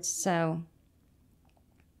 And so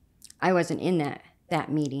I wasn't in that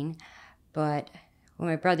meeting, but when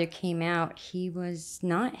my brother came out, he was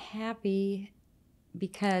not happy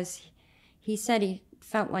because he said he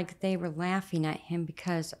felt like they were laughing at him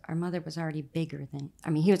because our mother was already bigger than,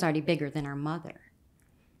 he was already bigger than our mother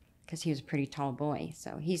because he was a pretty tall boy.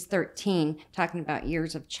 So he's 13, talking about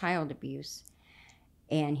years of child abuse.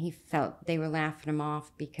 And he felt they were laughing him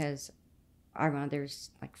off because our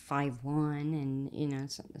mother's like 5'1" and,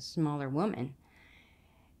 a smaller woman.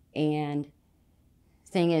 And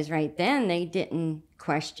thing is, right then, they didn't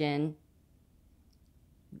question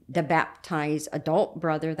the baptized adult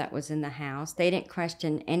brother that was in the house. They didn't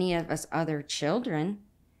question any of us other children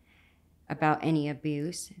about any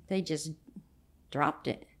abuse. They just dropped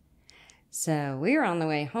it. So we were on the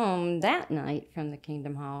way home that night from the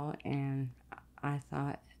Kingdom Hall, and I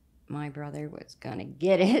thought my brother was going to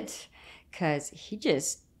get it because he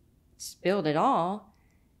just spilled it all.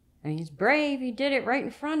 He's brave. He did it right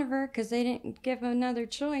in front of her because they didn't give him another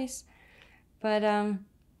choice. But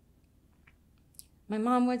my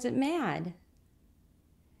mom wasn't mad.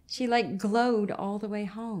 She glowed all the way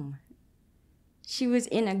home. She was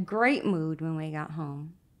in a great mood when we got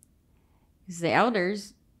home. Because the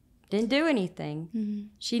elders didn't do anything. Mm-hmm.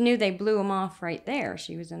 She knew they blew him off right there.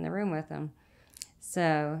 She was in the room with them.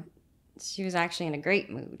 So she was actually in a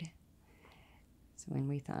great mood. So when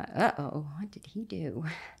we thought, uh-oh, what did he do?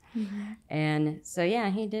 Mm-hmm. And so,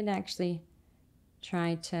 yeah, he did actually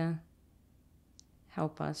try to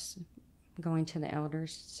help us going to the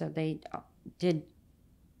elders. So they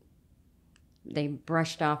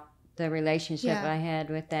brushed off the relationship I had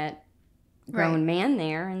with that grown man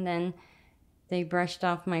there. And then they brushed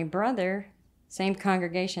off my brother, same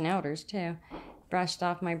congregation elders too, brushed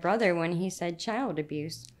off my brother when he said child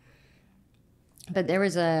abuse. But there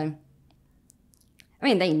was they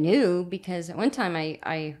knew because at one time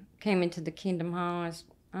I came into the Kingdom Hall,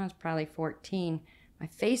 I was probably 14. My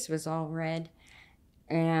face was all red.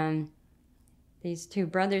 And these two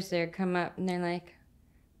brothers there come up and they're like,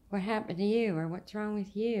 what happened to you, or what's wrong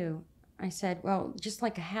with you? I said, well, just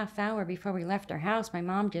like a half hour before we left our house, my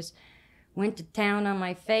mom just went to town on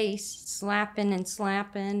my face, slapping and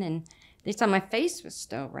slapping, and they saw my face was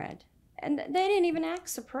still red. And they didn't even act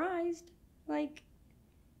surprised. Like,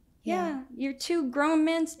 yeah, you're two grown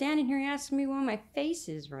men standing here asking me why my face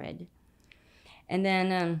is red. And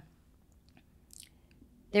then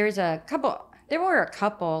there were a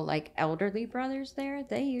couple like elderly brothers there.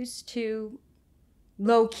 They used to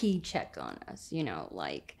low-key check on us,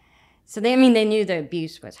 like, so they knew the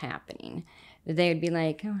abuse was happening. They would be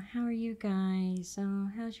like, oh, how are you guys? Oh,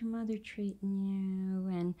 how's your mother treating you?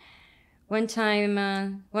 And one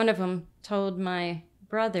time, one of them told my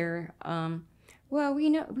brother, well, we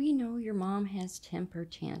know your mom has temper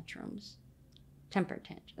tantrums. Temper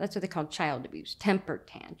tantrums. That's what they call child abuse, temper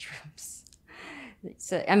tantrums.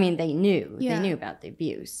 So, they knew. Yeah. They knew about the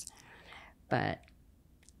abuse. But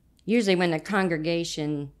usually when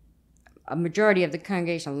a majority of the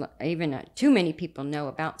congregation, even too many people know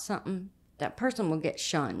about something, that person will get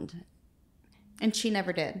shunned. And she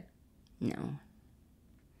never did? No.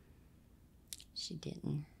 She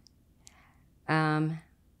didn't.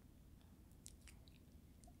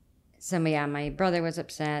 So, yeah, my brother was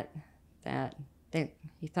upset that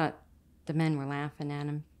he thought the men were laughing at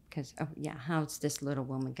him because, oh, yeah, how's this little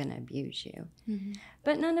woman going to abuse you? Mm-hmm.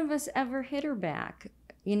 But none of us ever hit her back,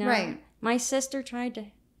 Right. My sister tried to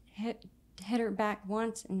hit her back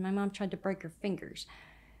once, and my mom tried to break her fingers.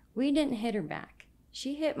 We didn't hit her back.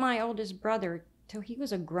 She hit my oldest brother till he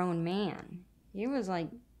was a grown man. He was like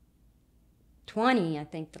 20, I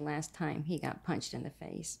think, the last time he got punched in the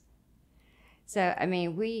face. So,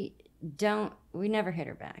 we never hit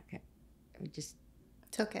her back. We just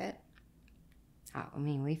took it. Oh,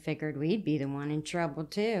 we figured we'd be the one in trouble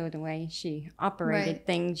too, the way she operated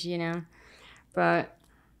things, But,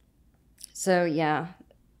 so yeah,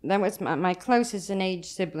 that was my closest in age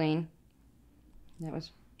sibling. That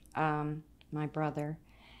was my brother.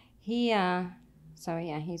 He's the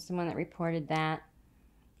one that reported that.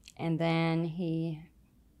 And then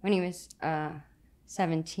when he was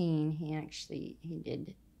 17,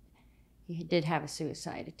 he did have a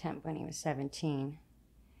suicide attempt when he was 17.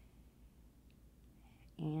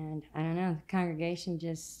 And I don't know, the congregation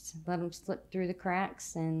just let him slip through the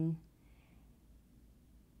cracks, and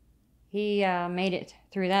he made it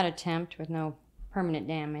through that attempt with no permanent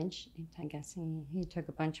damage. I guess he took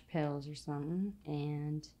a bunch of pills or something,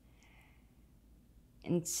 and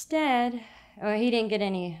instead, he didn't get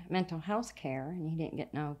any mental health care, and he didn't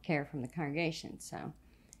get no care from the congregation. So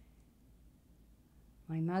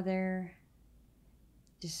my mother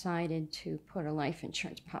decided to put a life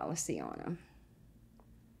insurance policy on him.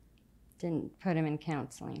 Didn't put him in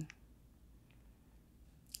counseling.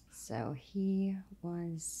 So he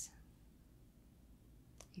was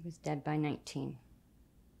dead by 19.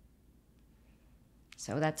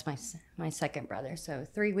 So that's my second brother. So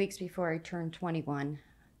 3 weeks before I turned 21,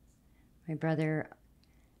 my brother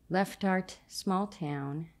left our small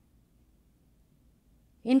town.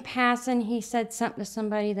 In passing, he said something to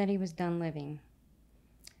somebody that he was done living.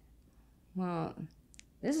 Well,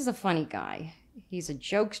 this is a funny guy. He's a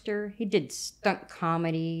jokester. He did stunt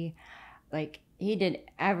comedy. Like, he did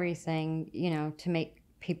everything, to make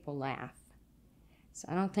people laugh. So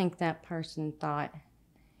I don't think that person thought,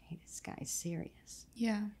 hey, this guy's serious.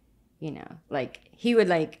 Yeah. Like, he would,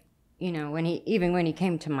 like, when he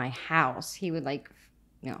came to my house, he would, like,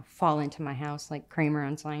 fall into my house like Kramer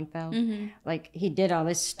on Seinfeld. Mm-hmm. Like, he did all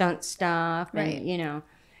this stunt stuff. And, right.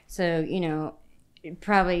 So,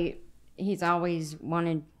 probably he's always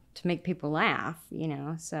wanted to make people laugh,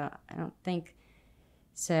 so I don't think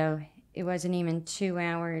so. It wasn't even 2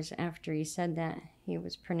 hours after he said that he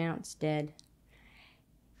was pronounced dead.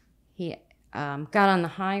 He got on the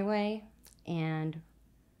highway and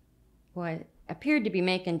what appeared to be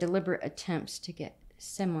making deliberate attempts to get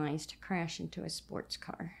semis to crash into a sports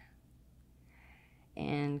car,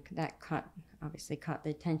 and that obviously caught the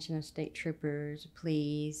attention of state troopers,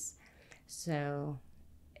 police. So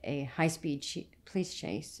a high-speed police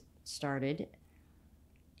chase started,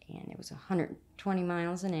 and it was 120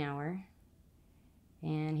 miles an hour,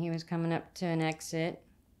 and he was coming up to an exit,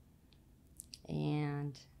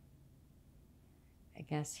 and I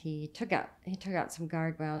guess he took out some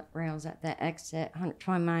guardrails at that exit,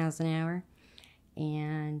 120 miles an hour,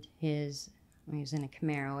 and when he was in a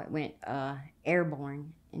Camaro, it went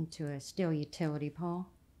airborne into a steel utility pole,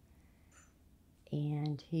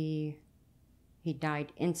 and he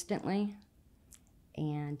died instantly,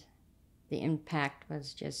 and the impact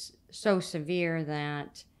was just so severe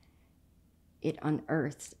that it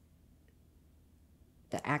unearthed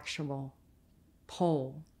the actual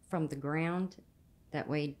pole from the ground that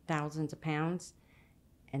weighed thousands of pounds,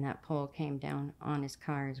 and that pole came down on his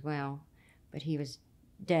car as well. But he was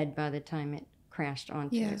dead by the time it crashed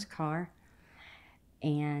onto his car.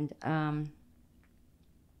 And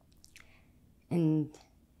he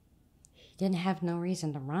didn't have no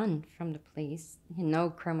reason to run from the police. He had no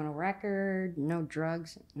criminal record, no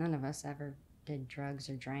drugs. None of us ever did drugs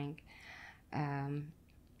or drank.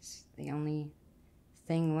 The only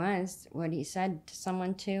thing was what he said to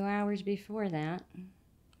someone 2 hours before that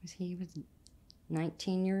was he was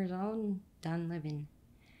 19 years old and done living.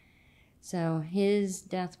 So his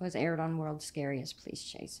death was aired on World's Scariest Police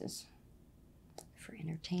Chases for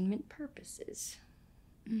entertainment purposes.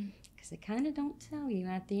 Because they kind of don't tell you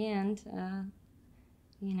at the end,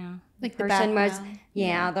 you know. Like the person was,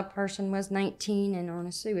 the person was 19 and on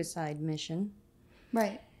a suicide mission.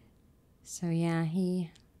 Right. So yeah,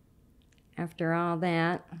 after all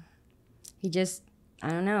that, he just, I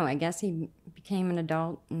don't know, I guess he became an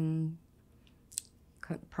adult and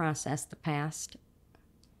couldn't process the past.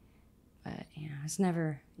 But yeah, I was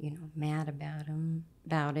never, mad about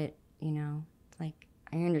it, It's like,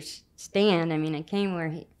 I understand. I mean, I came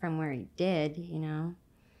from where he did,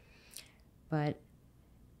 But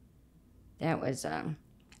that was,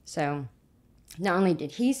 so not only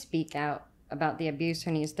did he speak out about the abuse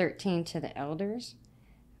when he was 13 to the elders,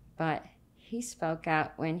 but he spoke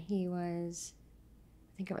out when he was,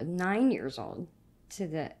 I think it was 9 years old, to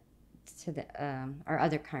the our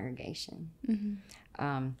other congregation.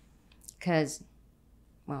 Because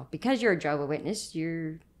you're a Jehovah Witness,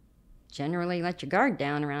 you're generally let your guard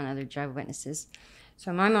down around other Jehovah Witnesses.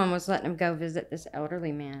 So my mom was letting him go visit this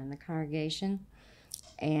elderly man in the congregation.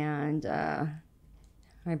 And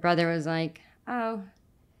my brother was like, oh,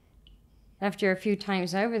 after a few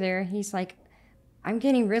times over there, he's like, I'm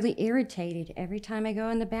getting really irritated. Every time I go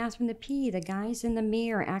in the bathroom to pee, the guy's in the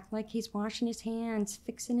mirror act like he's washing his hands,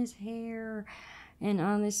 fixing his hair, and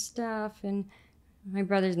all this stuff. And my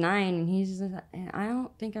brother's 9, and he's like, I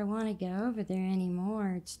don't think I want to go over there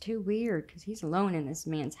anymore. It's too weird, because he's alone in this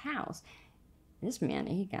man's house. This man,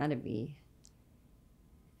 he got to be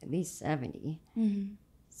at least 70.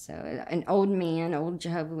 So an old man, old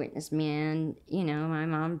Jehovah Witness man, my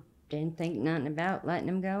mom didn't think nothing about letting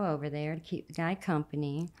him go over there to keep the guy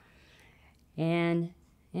company. And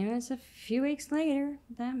it was a few weeks later,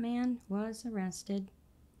 that man was arrested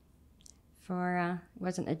for, it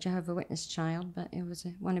wasn't a Jehovah Witness child, but it was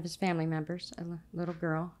one of his family members, a little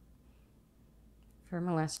girl, for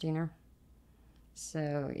molesting her.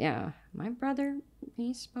 So, yeah, my brother,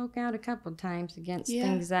 he spoke out a couple times against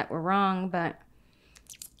things that were wrong, but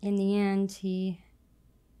in the end, he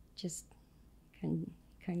just couldn't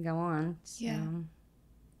go on. So. Yeah.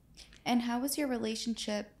 And how was your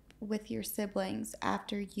relationship with your siblings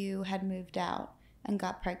after you had moved out and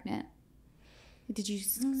got pregnant? Did you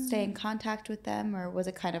stay in contact with them, or was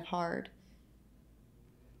it kind of hard?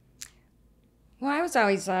 Well, I was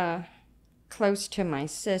always close to my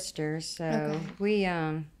sister, so we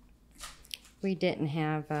didn't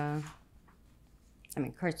have.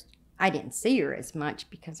 Of course, I didn't see her as much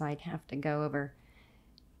because I'd have to go over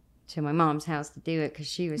to my mom's house to do it because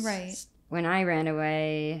she was. Right. When I ran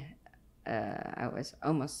away, I was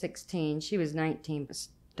almost 16. She was 19, but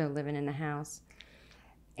still living in the house,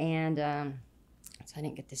 and so I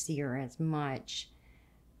didn't get to see her as much.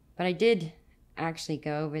 But I did actually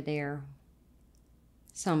go over there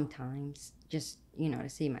sometimes, just, to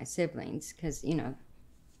see my siblings, because, the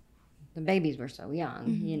babies were so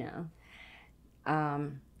young,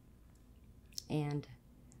 And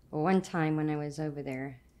one time when I was over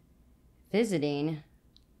there visiting,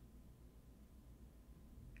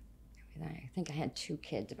 I think I had 2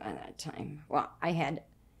 kids by that time. Well, I had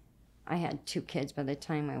 2 kids by the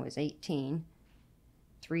time I was 18,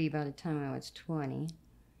 3 by the time I was 20.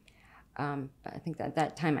 But I think that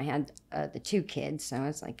that time I had the 2 kids, so I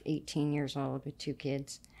was like 18 years old with 2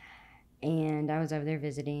 kids. And I was over there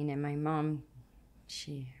visiting, and my mom,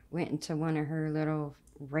 she went into one of her little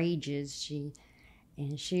rages. She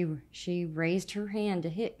raised her hand to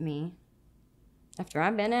hit me. After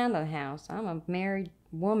I've been out of the house, I'm a married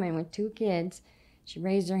woman with 2 kids. She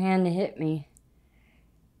raised her hand to hit me,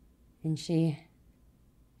 and she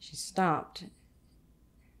stopped.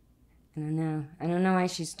 I don't know why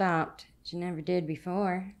she stopped. She never did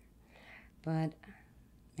before, but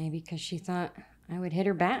maybe because she thought I would hit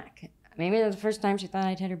her back. Maybe that was the first time she thought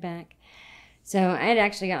I'd hit her back. So I had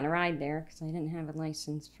actually gotten a ride there because I didn't have a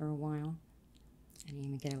license for a while. I didn't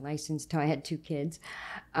even get a license until I had 2 kids.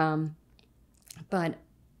 But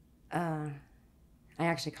I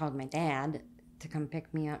actually called my dad to come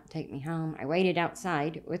pick me up, take me home. I waited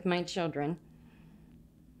outside with my children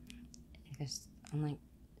because I'm like,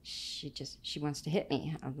 she wants to hit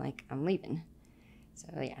me. I'm like, I'm leaving. So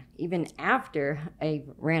yeah, even after I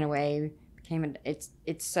ran away,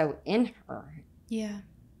 it's so in her. Yeah.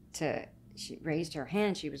 She raised her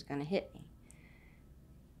hand, she was going to hit me.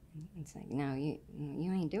 It's like, no, you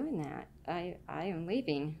ain't doing that. I am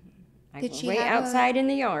leaving. I will wait outside in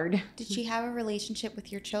the yard. Did she have a relationship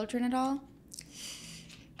with your children at all?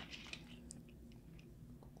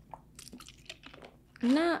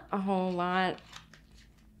 Not a whole lot.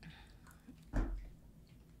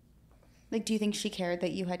 Like, do you think she cared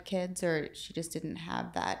that you had kids, or she just didn't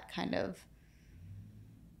have that kind of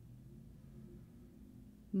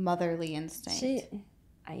motherly instinct?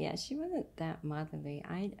 She wasn't that motherly.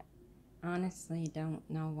 I honestly don't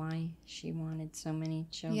know why she wanted so many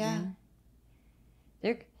children. Yeah.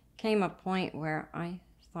 There came a point where I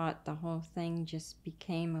thought the whole thing just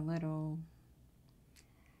became a little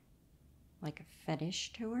like a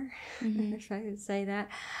fetish to her, if I could say that.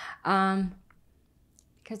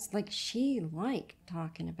 Because, like, she liked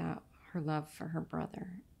talking about her love for her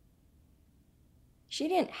brother. She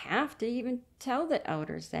didn't have to even tell the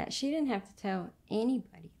elders that. She didn't have to tell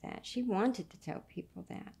anybody that. She wanted to tell people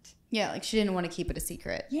that. Yeah, like she didn't want to keep it a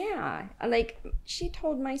secret. Yeah, like she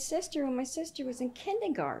told my sister when my sister was in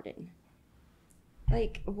kindergarten.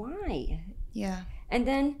 Like, why? Yeah. And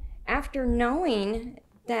then after knowing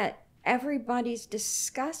that everybody's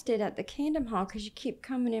disgusted at the Kingdom Hall because you keep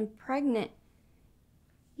coming in pregnant,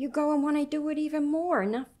 you go and want to do it even more,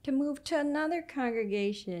 enough to move to another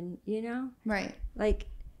congregation, you know? Right. Like,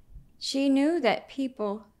 she knew that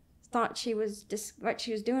people thought what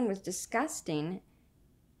she was doing was disgusting,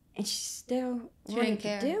 and she still wanted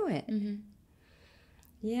to do it. Mm-hmm.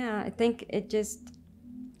 Yeah, I think it just,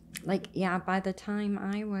 like, yeah, by the time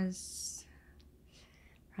I was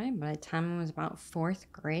about 4th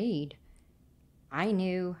grade, I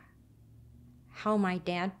knew how my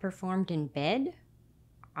dad performed in bed.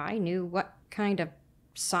 I knew what kind of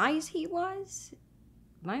size he was.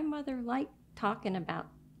 My mother liked talking about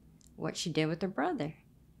what she did with her brother,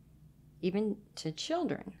 even to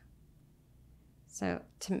children. So,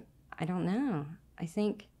 I don't know. I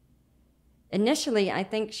think, initially,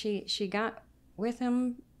 she got with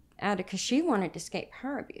him because she wanted to escape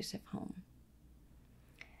her abusive home.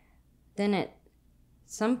 Then at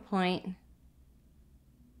some point,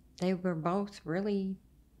 they were both really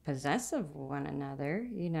possessive of one another,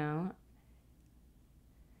 you know.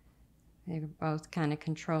 They were both kind of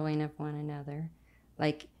controlling of one another.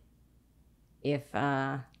 Like, if,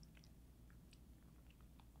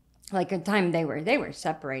 like a time they were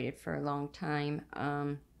separated for a long time,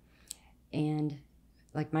 and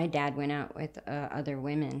like my dad went out with other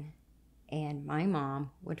women, and my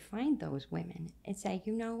mom would find those women and say,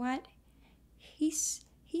 you know what? He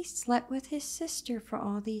slept with his sister for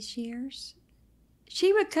all these years.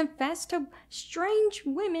 She would confess to strange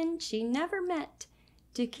women she never met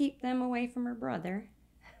to keep them away from her brother.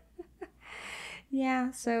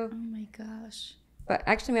 Yeah, so. Oh my gosh. But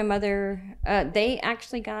actually, my mother, they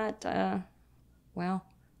actually got, we're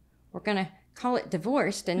going to call it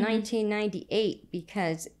divorced in 1998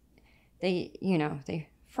 because they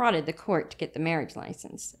frauded the court to get the marriage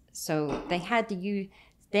license. So they had to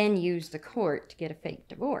use the court to get a fake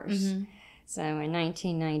divorce. Mm-hmm. So in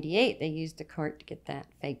 1998, they used the court to get that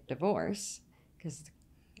fake divorce because,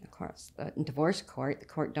 of course, the divorce court, the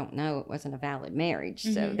court don't know it wasn't a valid marriage.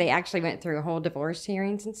 Mm-hmm. So they actually went through a whole divorce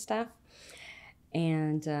hearings and stuff.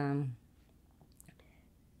 And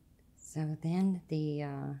so then the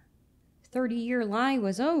 30-year lie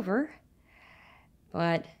was over.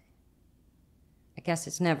 But I guess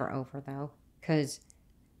it's never over, though, because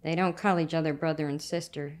they don't call each other brother and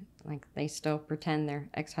sister. Like, they still pretend they're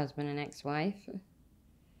ex-husband and ex-wife.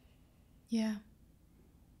 Yeah.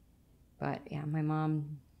 But, yeah, my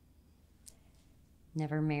mom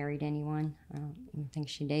never married anyone. I don't think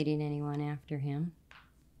she dated anyone after him.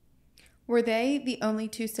 Were they the only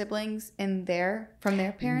 2 siblings from their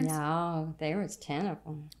parents? No, there was 10 of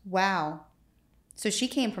them. Wow. So she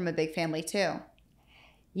came from a big family, too.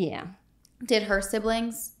 Yeah. Did her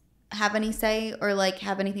siblings have any say or, like,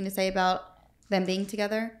 have anything to say about them being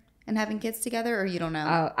together and having kids together, or you don't know?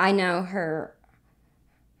 Oh, I know her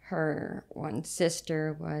one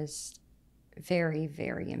sister was very,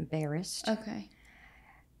 very embarrassed. Okay.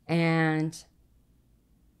 And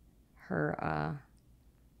her,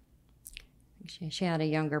 she had a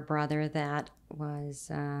younger brother that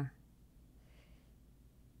was,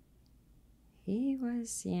 he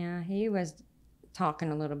was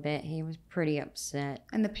talking a little bit. He was pretty upset.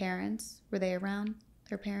 And the parents, were they around?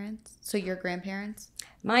 Her parents? So your grandparents?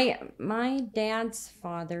 My dad's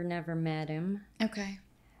father never met him. Okay.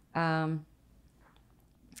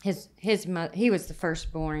 He was the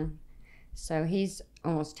firstborn, so he's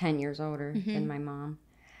almost 10 years older than my mom.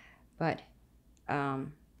 But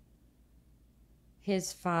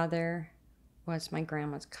his father was my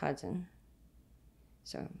grandma's cousin.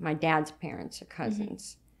 So my dad's parents are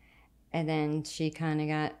cousins. And then she kind of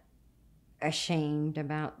got ashamed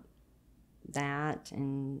about that,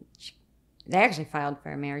 and they actually filed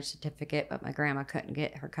for a marriage certificate, but my grandma couldn't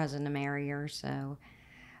get her cousin to marry her, so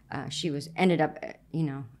she ended up,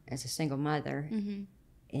 as a single mother.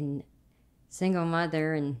 In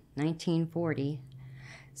 1940.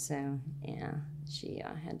 So yeah, she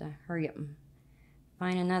had to hurry up and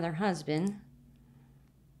find another husband,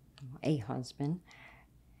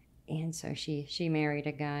 and so she married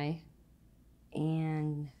a guy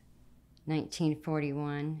in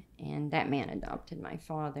 1941, and that man adopted my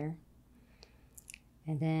father.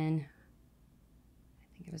 And then I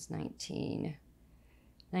think it was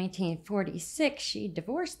 1946 she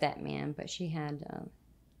divorced that man, but she had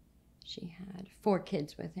 4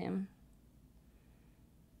 kids with him.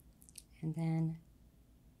 And then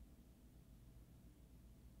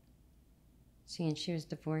and she was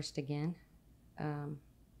divorced again.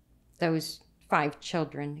 Those 5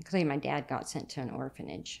 children, including my dad, got sent to an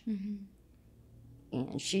orphanage.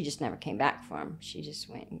 And she just never came back for him. She just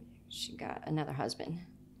went and she got another husband.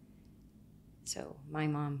 So my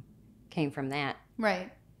mom came from that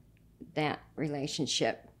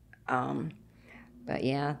relationship. But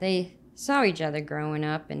yeah, they saw each other growing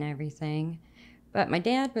up and everything. But my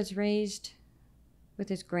dad was raised with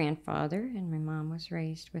his grandfather, and my mom was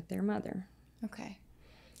raised with their mother. Okay.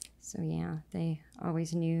 So yeah, they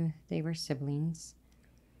always knew they were siblings.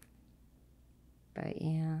 But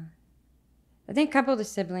yeah, I think a couple of the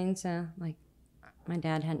siblings, like my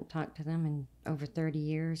dad hadn't talked to them in over 30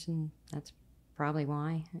 years, and that's probably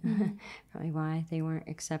why. Probably why they weren't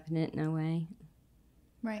accepting it in a way.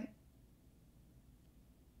 Right.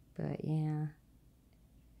 But yeah.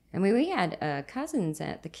 And we had cousins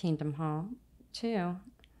at the Kingdom Hall, too.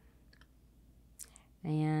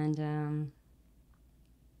 And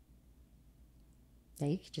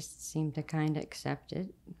they just seemed to kind of accept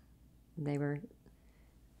it. They were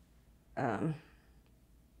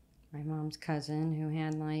my mom's cousin, who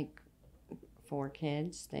had like 4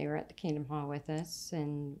 kids. They were at the Kingdom Hall with us,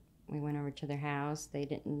 and we went over to their house. They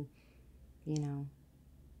didn't,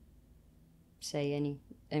 say any.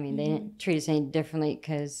 I mean, they didn't treat us any differently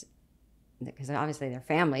because obviously they're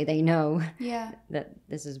family. They know that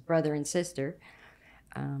this is brother and sister.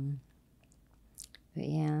 But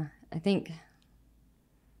yeah, I think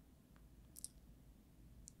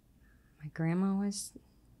my grandma was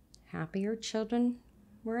happy her children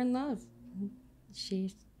were in love.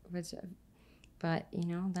 She was, but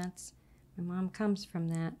that's, my mom comes from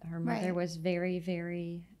that. Her mother was very,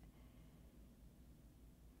 very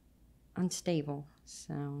unstable.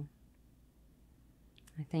 So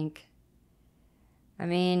I think,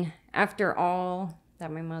 after all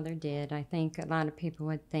that my mother did, I think a lot of people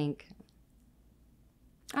would think,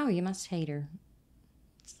 oh, you must hate her.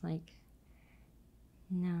 It's like,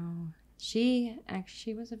 no. She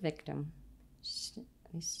was a victim.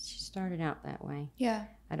 At least she started out that way. Yeah.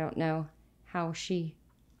 I don't know how she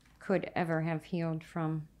could ever have healed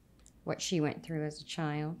from what she went through as a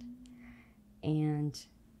child. And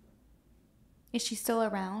is she still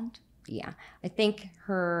around? Yeah. I think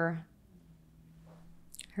her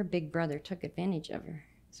big brother took advantage of her.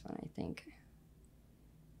 That's what I think.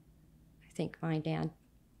 I think my dad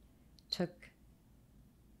took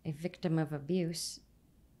a victim of abuse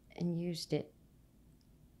and used it,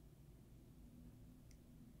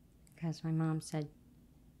 because my mom said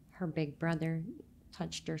her big brother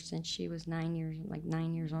touched her since she was 9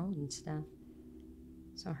 years old and stuff.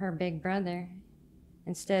 So her big brother,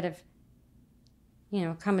 instead of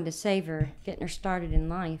coming to save her, getting her started in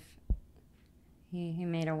life, he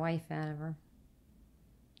made a wife out of her.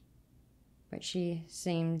 But she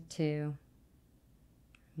seemed to,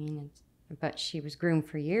 but she was groomed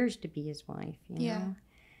for years to be his wife, know?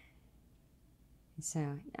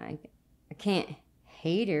 So I can't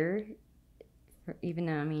hate her, even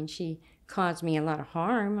though, she caused me a lot of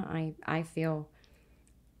harm. I feel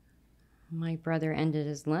my brother ended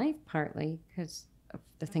his life partly because of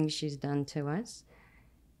the things she's done to us.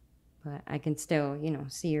 But I can still,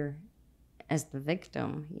 see her as the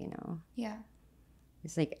victim, Yeah.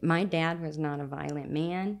 It's like my dad was not a violent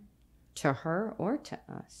man to her or to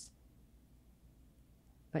us.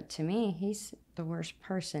 But to me, he's the worst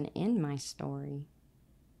person in my story.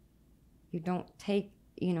 You don't take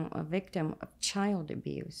a victim of child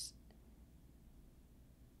abuse.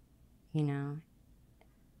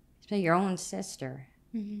 So your own sister.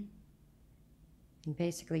 Mm-hmm. And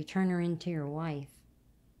basically turn her into your wife.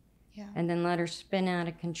 Yeah. And then let her spin out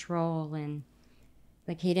of control. And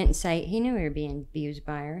like he didn't say, he knew he was being abused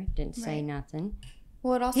by her, didn't say nothing.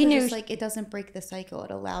 Well, it also he knew just like it doesn't break the cycle.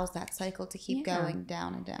 It allows that cycle to keep going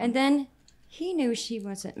down and down. And then he knew she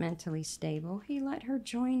wasn't mentally stable. He let her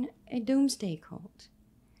join a doomsday cult.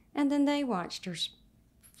 And then they watched her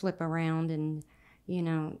flip around and,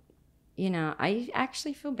 I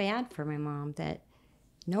actually feel bad for my mom that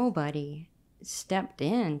nobody stepped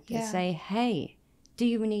in to say, hey, do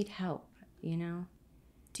you need help,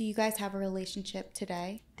 Do you guys have a relationship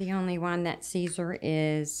today? The only one that sees her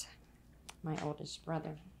is my oldest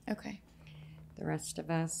brother. Okay. The rest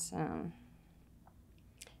of us,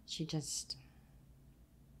 she just,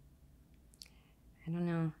 I don't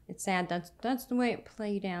know. It's sad. That's the way it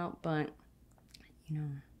played out, but,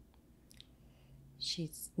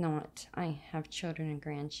 she's not. I have children and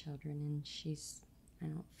grandchildren, and I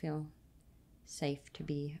don't feel safe to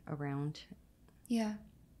be around. Yeah.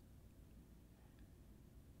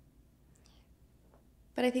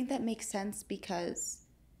 But I think that makes sense because,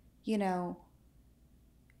 I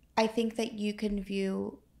think that you can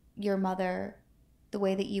view your mother the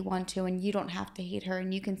way that you want to, and you don't have to hate her,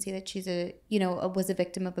 and you can see that she's was a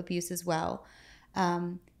victim of abuse as well.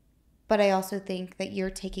 But I also think that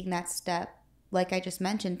you're taking that step, like I just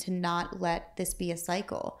mentioned, to not let this be a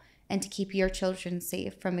cycle and to keep your children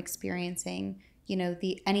safe from experiencing,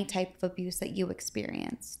 any type of abuse that you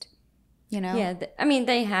experienced, Yeah,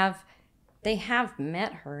 they have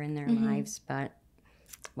met her in their lives, but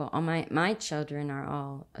all my children are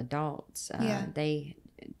all adults. They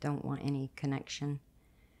don't want any connection,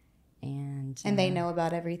 and they know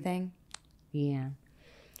about everything. Yeah,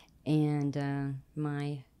 and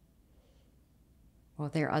my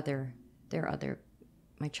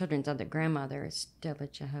children's other grandmother is still a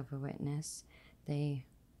Jehovah Witness. They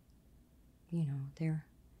love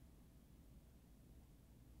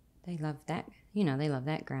that, they love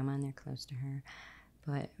that grandma and they're close to her.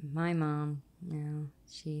 But my mom,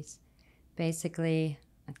 she's basically...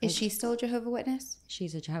 Is she still a Jehovah Witness?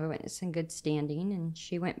 She's a Jehovah Witness in good standing, and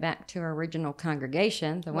she went back to her original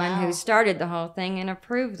congregation, the one who started the whole thing and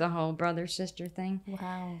approved the whole brother-sister thing.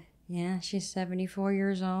 Wow. Yeah, she's 74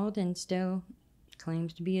 years old and still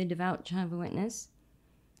claims to be a devout Jehovah Witness.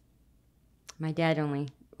 My dad only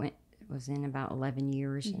was in about 11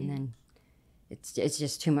 years, and then it's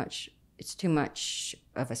just too much. It's too much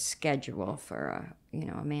of a schedule for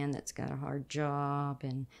a man that's got a hard job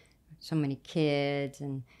and so many kids,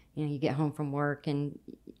 and you get home from work and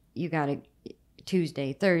you got to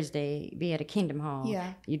Tuesday, Thursday be at a Kingdom Hall.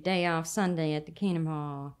 Yeah. Your day off Sunday at the Kingdom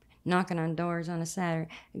Hall, knocking on doors on a Saturday.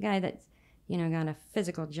 A guy that's got a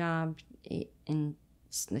physical job and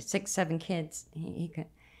 6-7 kids, he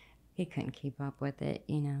couldn't keep up with it.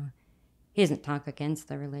 He doesn't talk against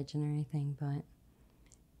the religion or anything, but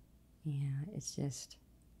it's just.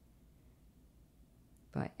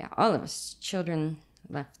 But yeah, all of us children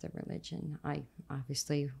left the religion. I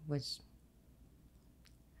obviously was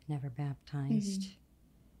never baptized.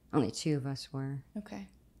 Only 2 of us were. Okay.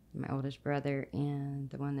 My oldest brother and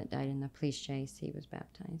the one that died in the police chase, he was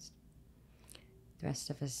baptized. The rest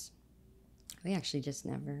of us, we actually just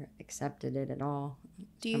never accepted it at all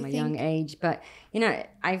from a young age. But,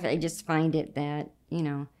 I just find it that,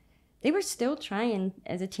 they were still trying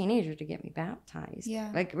as a teenager to get me baptized. Yeah.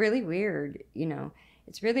 Like, really weird,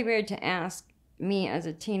 It's really weird to ask me as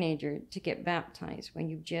a teenager to get baptized when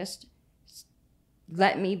you just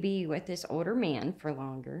let me be with this older man for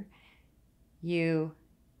longer.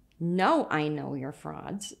 I know you're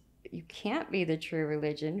frauds. You can't be the true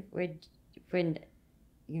religion when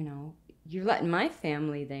you're letting my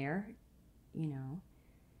family there,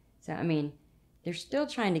 So, they're still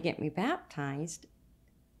trying to get me baptized,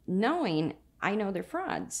 knowing I know they're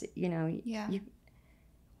frauds, Yeah.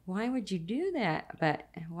 Why would you do that? But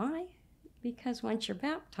why? Because once you're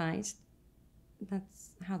baptized,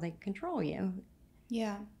 that's how they control you.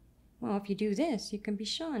 Yeah. Well, if you do this, you can be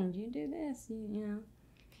shunned. You do this, Do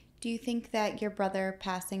you think that your brother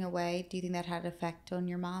passing away, do you think that had an effect on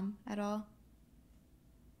your mom at all?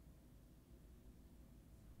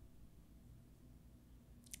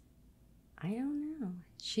 I don't know.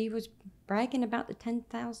 She was bragging about the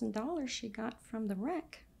 $10,000 she got from the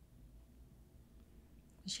wreck.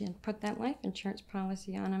 She had put that life insurance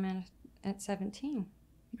policy on him at 17.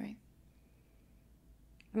 Right.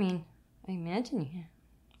 I imagine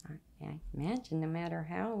no matter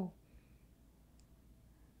how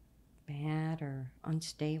bad or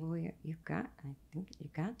unstable, I think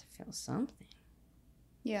you've got to feel something.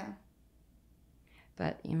 Yeah.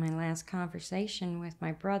 But in my last conversation with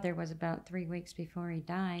my brother was about 3 weeks before he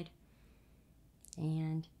died.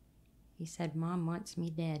 And he said, Mom wants me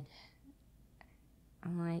dead.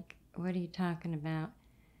 I'm like, what are you talking about?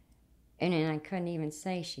 And then I couldn't even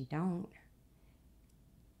say she don't.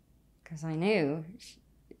 Because I knew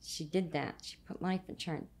she did that. She put life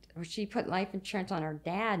insurance on our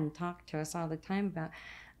dad and talked to us all the time about,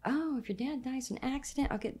 oh, if your dad dies in an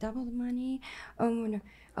accident, I'll get double the money.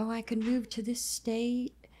 I could move to this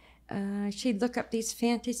state. She'd look up these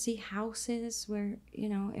fantasy houses where,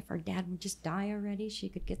 if her dad would just die already, she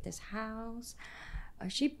could get this house.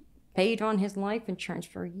 She paid on his life insurance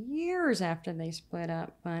for years after they split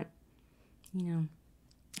up. But,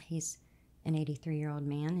 he's an 83-year-old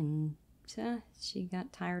man, and so she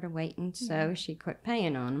got tired of waiting, so she quit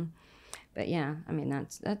paying on him. But, yeah, I mean,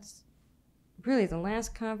 that's really the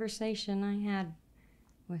last conversation I had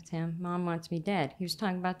with him. Mom wants me dead. He was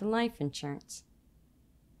talking about the life insurance.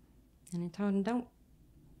 And I told him,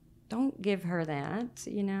 don't give her that,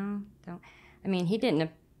 don't. I mean, he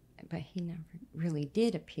didn't, but he never really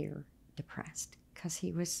did appear depressed because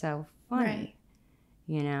he was so funny,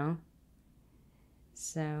 Right.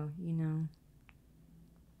 So,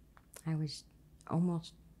 I was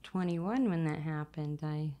almost 21 when that happened.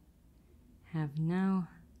 I have no,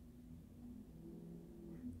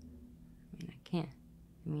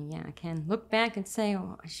 I can look back and say,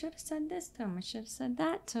 oh, I should have said this to him. I should have said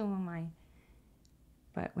that to him.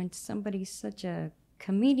 But when somebody's such a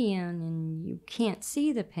comedian and you can't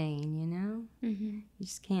see the pain, you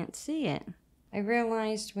just can't see it. I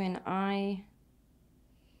realized when I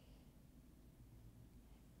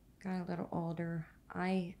got a little older,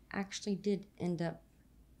 I actually did end up,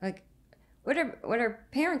 what our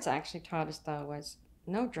parents actually taught us, though, was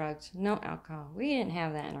no drugs, no alcohol. We didn't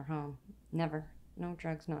have that in our home. Never. No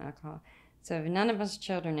drugs, no alcohol. So none of us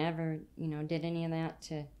children ever, did any of that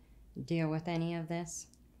to deal with any of this.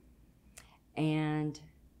 And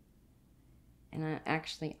I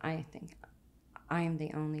think I am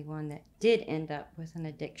the only one that did end up with an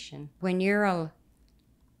addiction. When you're a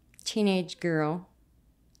teenage girl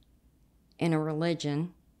in a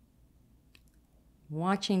religion,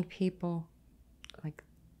 watching people,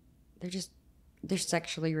 they're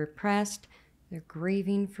sexually repressed, they're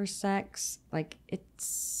grieving for sex, it's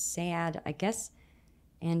sad, I guess.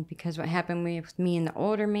 And because what happened with me and the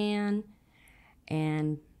older man,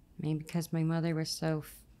 and maybe because my mother was so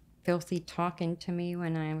filthy talking to me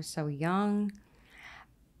when I was so young,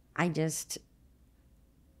 I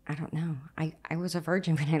don't know. I was a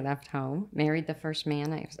virgin when I left home, married the first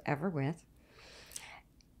man I was ever with.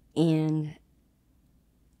 And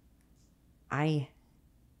I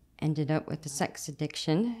ended up with a sex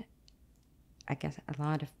addiction. I guess a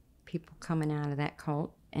lot of people coming out of that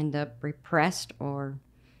cult end up repressed, or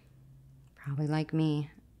probably like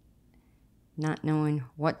me, not knowing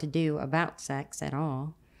what to do about sex at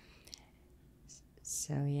all.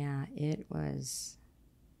 So yeah, it was,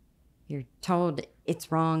 you're told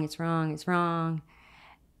it's wrong, it's wrong, it's wrong.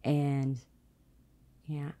 And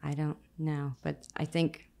yeah, I don't know, but I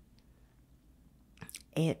think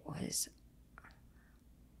it was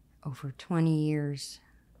over 20 years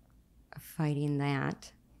of fighting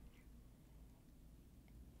that.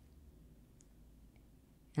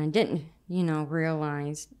 And I didn't,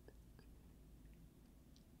 realize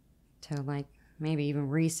till maybe even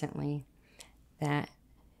recently that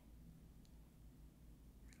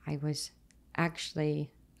I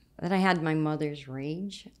had my mother's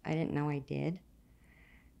rage. I didn't know I did.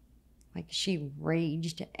 She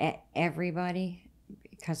raged at everybody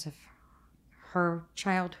because of her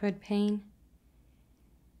childhood pain.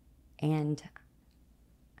 And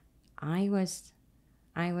I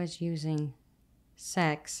was using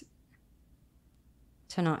sex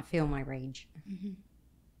to not feel my rage. Mm-hmm.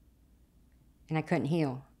 And I couldn't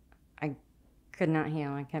heal. I could not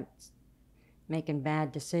heal. I kept making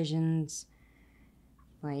bad decisions.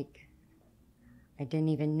 I didn't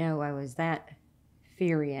even know I was that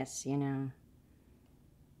furious, And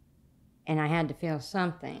I had to feel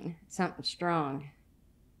something strong.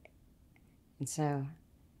 And so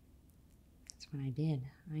that's what I did.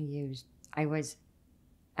 I was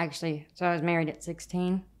married at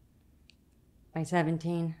 16. By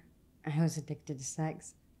 17, I was addicted to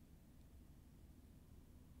sex.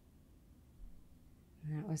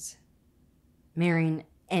 And that was marrying,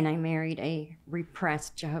 and I married a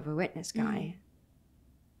repressed Jehovah Witness guy. Mm-hmm.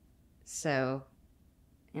 So,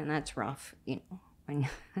 and that's rough,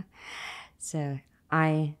 So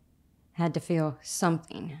I had to feel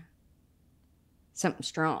something something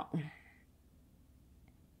strong.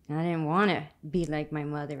 And I didn't want to be like my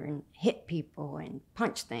mother and hit people and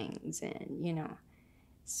punch things and, you know.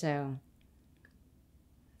 So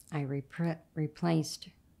I replaced,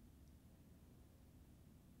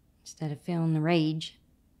 instead of feeling the rage,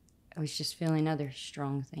 I was just feeling other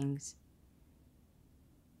strong things.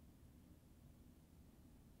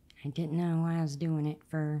 I didn't know why I was doing it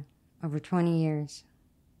for over 20 years.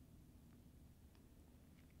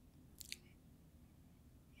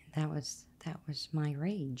 And that was my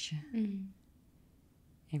rage. Mm-hmm.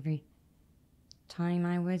 Every time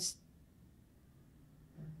I was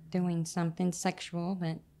doing something sexual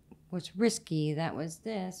that was risky, that was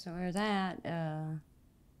this or that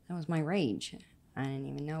was my rage. I didn't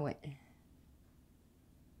even know it. But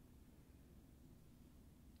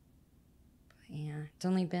yeah, it's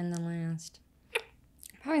only been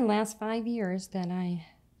probably the last 5 years that I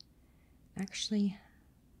actually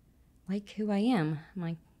like who I am.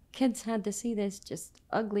 My kids had to see this just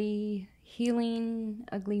ugly, healing,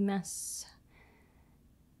 ugly mess,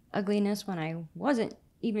 ugliness when I wasn't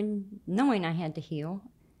even knowing I had to heal.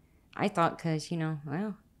 I thought because,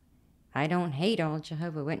 well, I don't hate all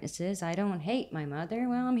Jehovah Witnesses. I don't hate my mother.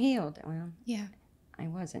 Well, I'm healed. Well, yeah, I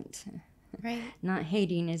wasn't. right. Not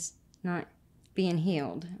hating is not being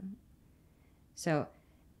healed. So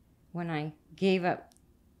when I gave up,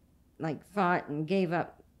 fought and gave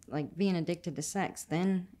up, being addicted to sex,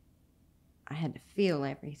 then I had to feel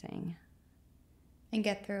everything. And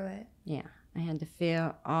get through it. Yeah, I had to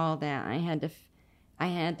feel all that. I had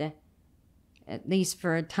to, at least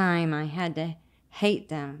for a time, I had to hate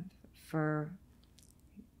them for,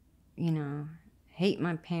 hate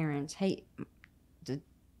my parents, hate the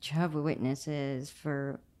Jehovah Witnesses,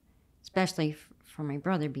 especially for my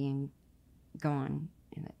brother being gone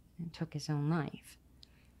and took his own life.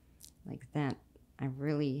 Like that, I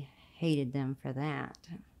really hated them for that.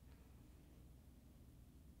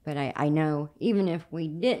 But I know even if we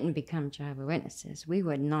didn't become Jehovah Witnesses, we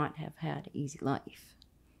would not have had an easy life.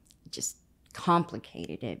 It just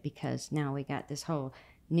complicated it because now we got this whole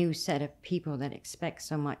new set of people that expect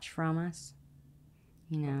so much from us.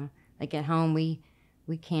 Like at home we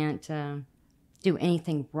can't do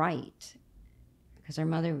anything right because our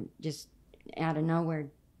mother just out of nowhere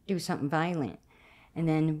do something violent. And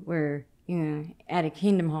then we're, at a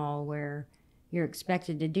Kingdom Hall where you're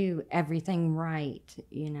expected to do everything right,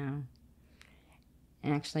 And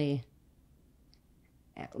actually,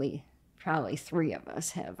 at least probably 3 of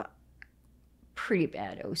us have pretty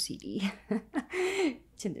bad OCD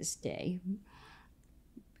to this day.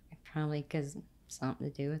 Probably because something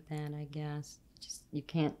to do with that, I guess. Just, you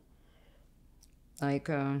can't, we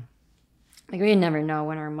never know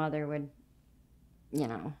when our mother would,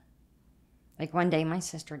 one day my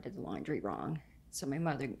sister did the laundry wrong. So my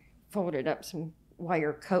mother folded up some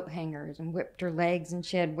wire coat hangers and whipped her legs, and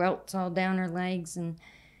she had welts all down her legs, and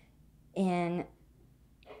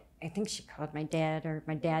I think she called my dad, or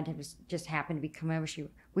my dad just happened to be coming over.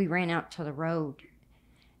 We ran out to the road,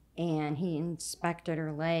 and he inspected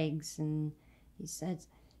her legs, and he's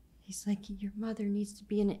like, your mother needs to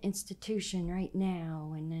be in an institution right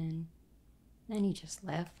now, and then he just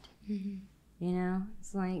left. Mm-hmm.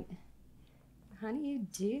 It's like, how do you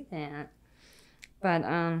do that? But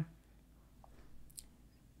a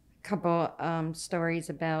couple stories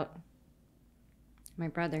about my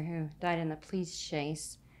brother who died in the police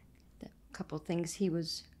chase. A couple things he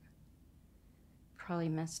was probably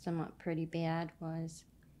messed him up pretty bad was,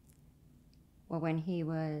 well, when he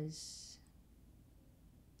was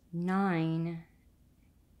 9,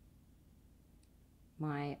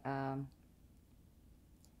 my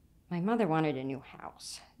mother wanted a new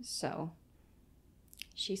house, so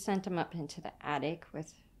she sent him up into the attic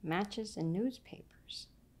with matches and newspapers.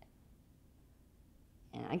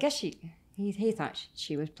 And I guess he thought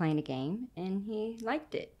she was playing a game, and he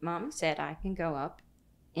liked it. Mom said I can go up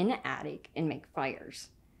in the attic and make fires.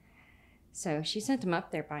 So she sent him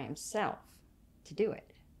up there by himself to do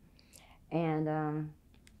it. And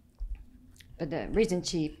but the reason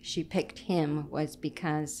she picked him was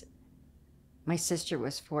because my sister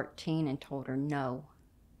was 14 and told her no.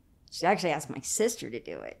 She actually asked my sister to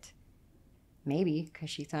do it. Maybe because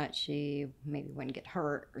she thought she maybe wouldn't get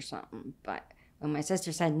hurt or something. But when my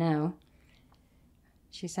sister said no,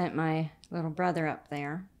 she sent my little brother up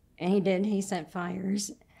there. And he did. He sent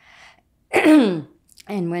fires. And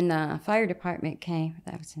when the fire department came,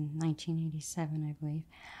 that was in 1987, I believe.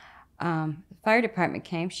 The fire department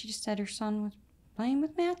came. She just said her son was playing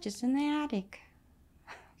with matches in the attic.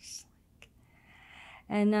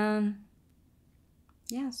 And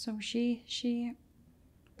yeah, so she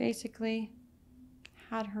basically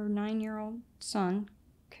had her 9-year-old son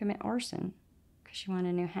commit arson because she wanted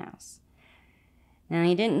a new house. Now,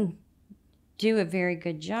 he didn't do a very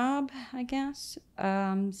good job, I guess.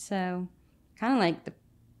 So kind of like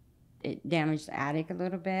it damaged the attic a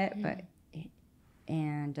little bit,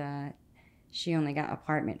 and she only got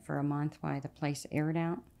apartment for a month while the place aired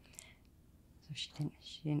out. So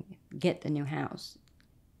she didn't get the new house.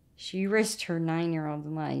 She risked her 9-year-old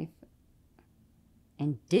life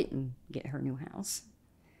and didn't get her new house.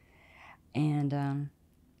 And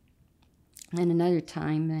another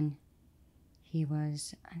time, then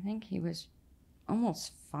I think he was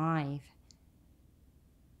almost 5.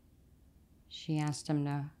 She asked him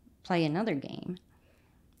to play another game.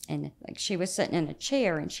 And like she was sitting in a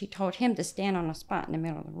chair and she told him to stand on a spot in the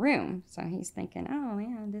middle of the room. So he's thinking, oh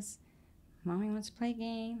yeah, this mommy wants to play a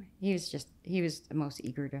game. He was the most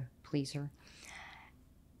eager to please her.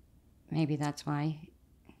 Maybe that's why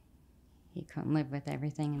he couldn't live with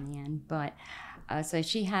everything in the end. But so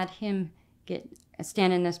she had him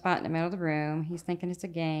stand in the spot in the middle of the room. He's thinking it's a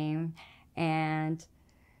game. And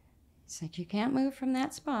he's like, you can't move from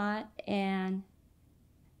that spot. And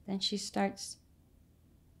then she starts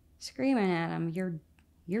screaming at him,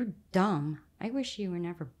 you're dumb. I wish you were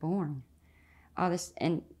never born. All this,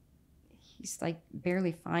 and he's like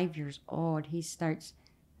barely 5 years old. He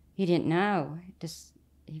didn't know.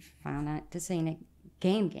 He found out this ain't a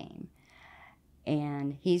game.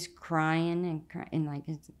 And he's crying and like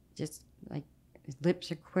it's just like his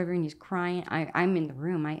lips are quivering. He's crying. I'm in the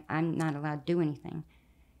room. I'm not allowed to do anything.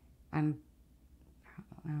 I'm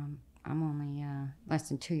only less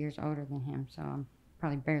than 2 years older than him, so I'm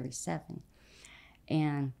probably barely 7.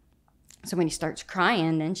 And so when he starts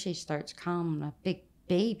crying, then she starts calling him a big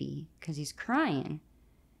baby because he's crying.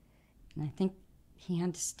 And I think he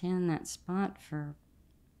had to stand in that spot for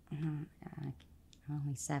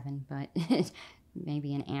only 7, but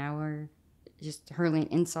maybe an hour, just hurling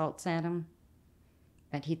insults at him.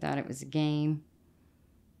 But he thought it was a game,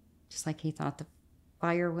 just like he thought the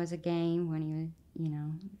fire was a game when he was,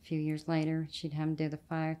 a few years later, she'd have him do the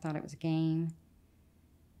fire, thought it was a game.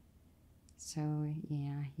 So,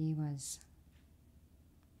 yeah, he was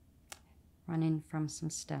running from some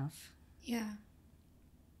stuff. Yeah.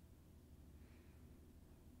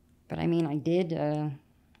 But, I mean, I did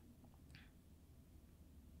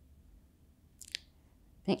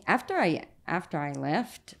think after I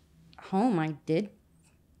left home, I did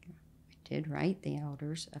write the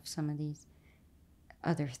elders of some of these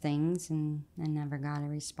other things, and I never got a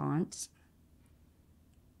response.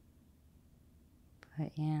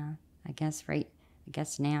 But yeah, I guess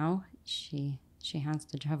now she has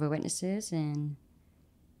the Jehovah Witnesses, and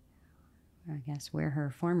I guess we're her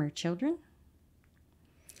former children.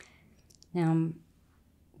 Now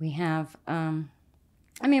we have,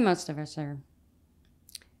 most of us are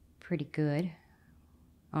pretty good.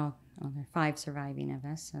 There are 5 surviving of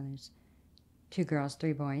us, so there's 2 girls,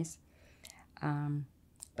 3 boys.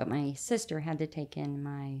 But my sister had to take in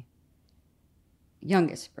my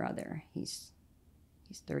youngest brother. He's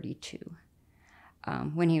 32.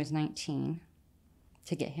 When he was 19,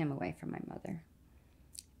 to get him away from my mother,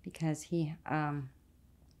 because he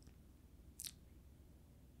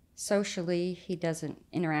socially he doesn't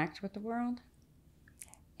interact with the world,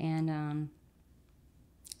 and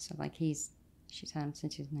so like she's had him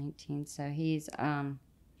since he was 19. So he's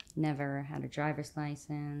never had a driver's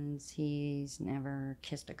license. He's never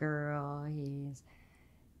kissed a girl. He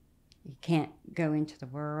can't go into the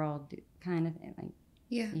world, kind of like.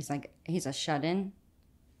 Yeah. He's a shut-in.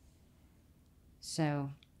 So,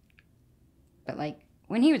 but like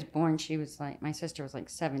when he was born, my sister was like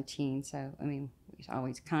 17. So I mean, we've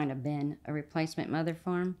always kind of been a replacement mother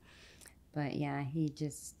for him. But yeah, he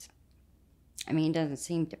doesn't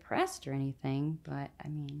seem depressed or anything. But I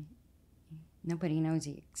mean, nobody knows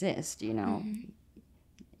he exists, Mm-hmm.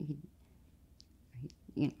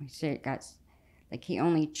 He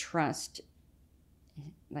only trusts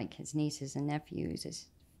like his nieces and nephews, his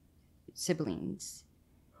siblings,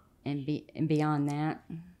 and beyond that,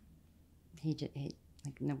 he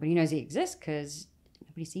like nobody knows he exists because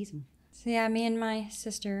nobody sees him. So yeah, me and my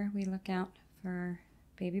sister, we look out for our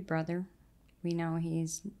baby brother. We know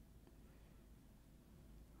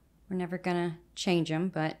we're never gonna change him,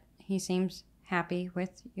 but he seems happy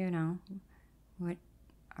with, what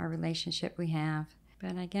our relationship we have.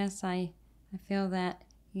 But I guess I feel that,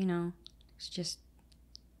 it's just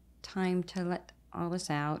time to let all this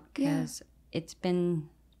out, because it's been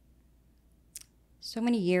so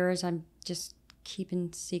many years. I'm just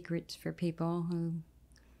keeping secrets for people who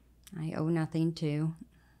I owe nothing to.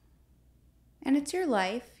 And it's your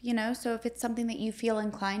life, so if it's something that you feel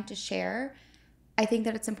inclined to share, I think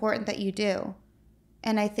that it's important that you do.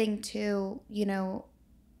 And I think too, you know,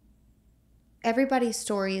 everybody's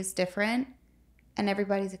story is different and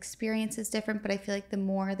everybody's experience is different, but I feel like the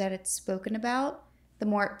more that it's spoken about, the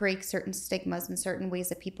more it breaks certain stigmas and certain ways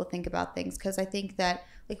that people think about things. Because I think that,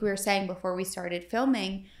 like we were saying before we started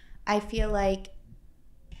filming, I feel like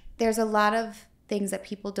there's a lot of things that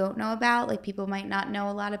people don't know about. Like people might not know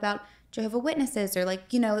a lot about Jehovah Witnesses or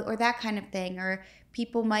like, you know, or that kind of thing. Or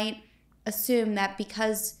people might assume that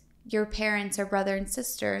because your parents are brother and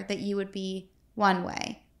sister that you would be one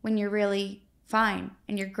way when you're really fine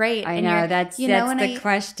and you're great. I and know you're, that's you know, the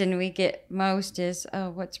question we get most is,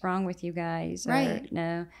 oh, what's wrong with you guys? Right. Or,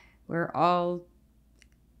 no, we're all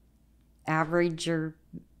average or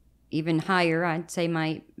even higher. I'd say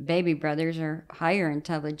my baby brothers are higher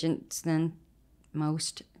intelligence than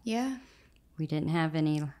most. Yeah. We didn't have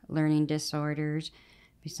any learning disorders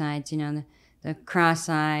besides, you know, the cross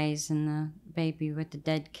eyes and the baby with the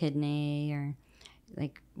dead kidney, or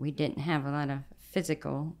like we didn't have a lot of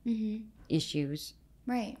physical issues.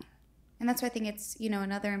 Right. And that's why I think it's, you know,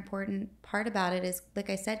 another important part about it is, like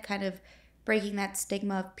I said, kind of breaking that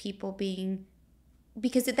stigma of people being,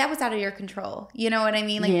 because that was out of your control. You know what I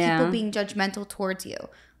mean? Like people being judgmental towards you.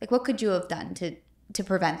 Like what could you have done to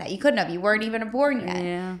prevent that? You couldn't have. You weren't even born yet.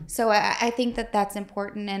 Yeah. So I think that that's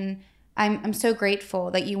important. And I'm so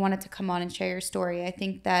grateful that you wanted to come on and share your story. I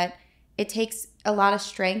think that it takes a lot of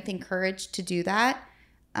strength and courage to do that.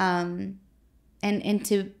 And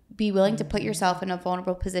to be willing to put yourself in a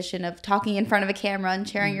vulnerable position of talking in front of a camera and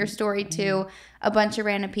sharing your story to a bunch of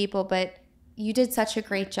random people. But you did such a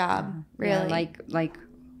great job, really. Yeah, like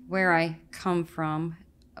where I come from,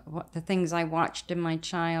 what the things I watched in my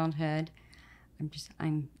childhood. Of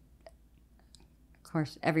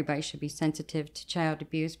course, everybody should be sensitive to child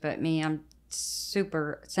abuse, but me, I'm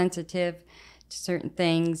super sensitive to certain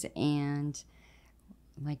things. And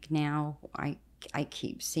like now, I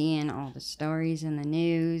keep seeing all the stories in the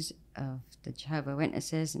news of the Jehovah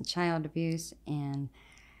Witnesses and child abuse. And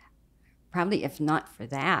probably if not for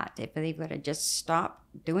that, if they would have just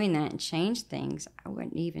stopped doing that and changed things, I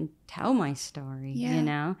wouldn't even tell my story, you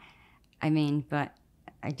know? I mean, but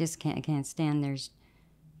I just can't stand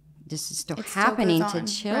this is still happening to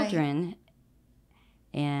children. Right.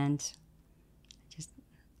 And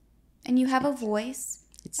and you have a voice.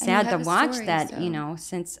 It's sad to watch story, that, you know,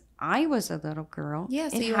 since I was a little girl. Yeah,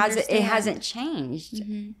 so it hasn't changed,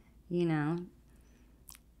 you know.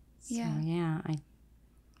 Yeah. So, yeah,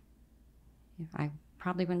 I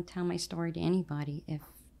probably wouldn't tell my story to anybody if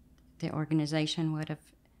the organization would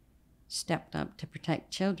have stepped up to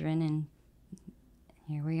protect children. And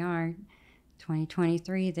here we are,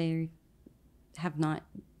 2023, they have not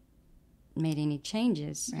made any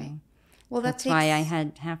changes. So right. Well, that's why I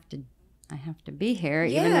have to be here,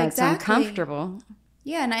 even though it's uncomfortable.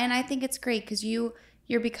 Yeah, and I think it's great because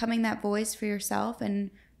you're becoming that voice for yourself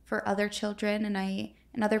and for other children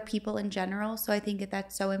and other people in general. So I think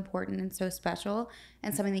that's so important and so special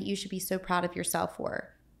and something that you should be so proud of yourself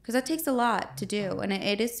for, because that takes a lot to do, and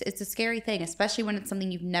it's a scary thing, especially when it's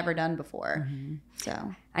something you've never done before.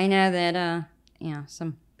 So I know that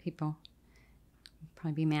some people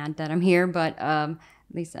probably be mad that I'm here, but at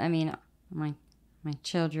least I mean my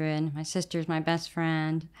children, my sister's my best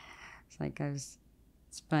friend. It's like it's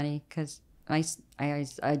funny because I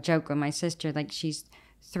always joke with my sister, like she's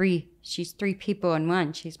three people in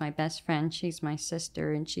one. She's my best friend, she's my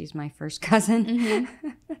sister, and she's my first cousin.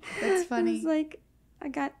 That's funny. It's like I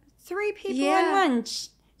got three people in one.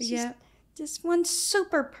 She's just one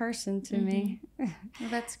super person to me. Well,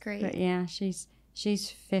 that's great. But yeah, she's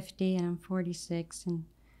 50 and I'm 46, and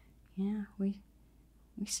yeah, we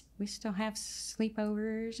still have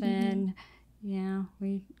sleepovers, and yeah,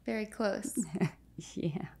 we very close.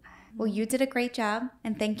 Yeah. Well, you did a great job,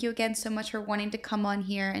 and thank you again so much for wanting to come on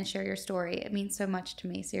here and share your story. It means so much to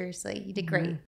me. Seriously, you did great.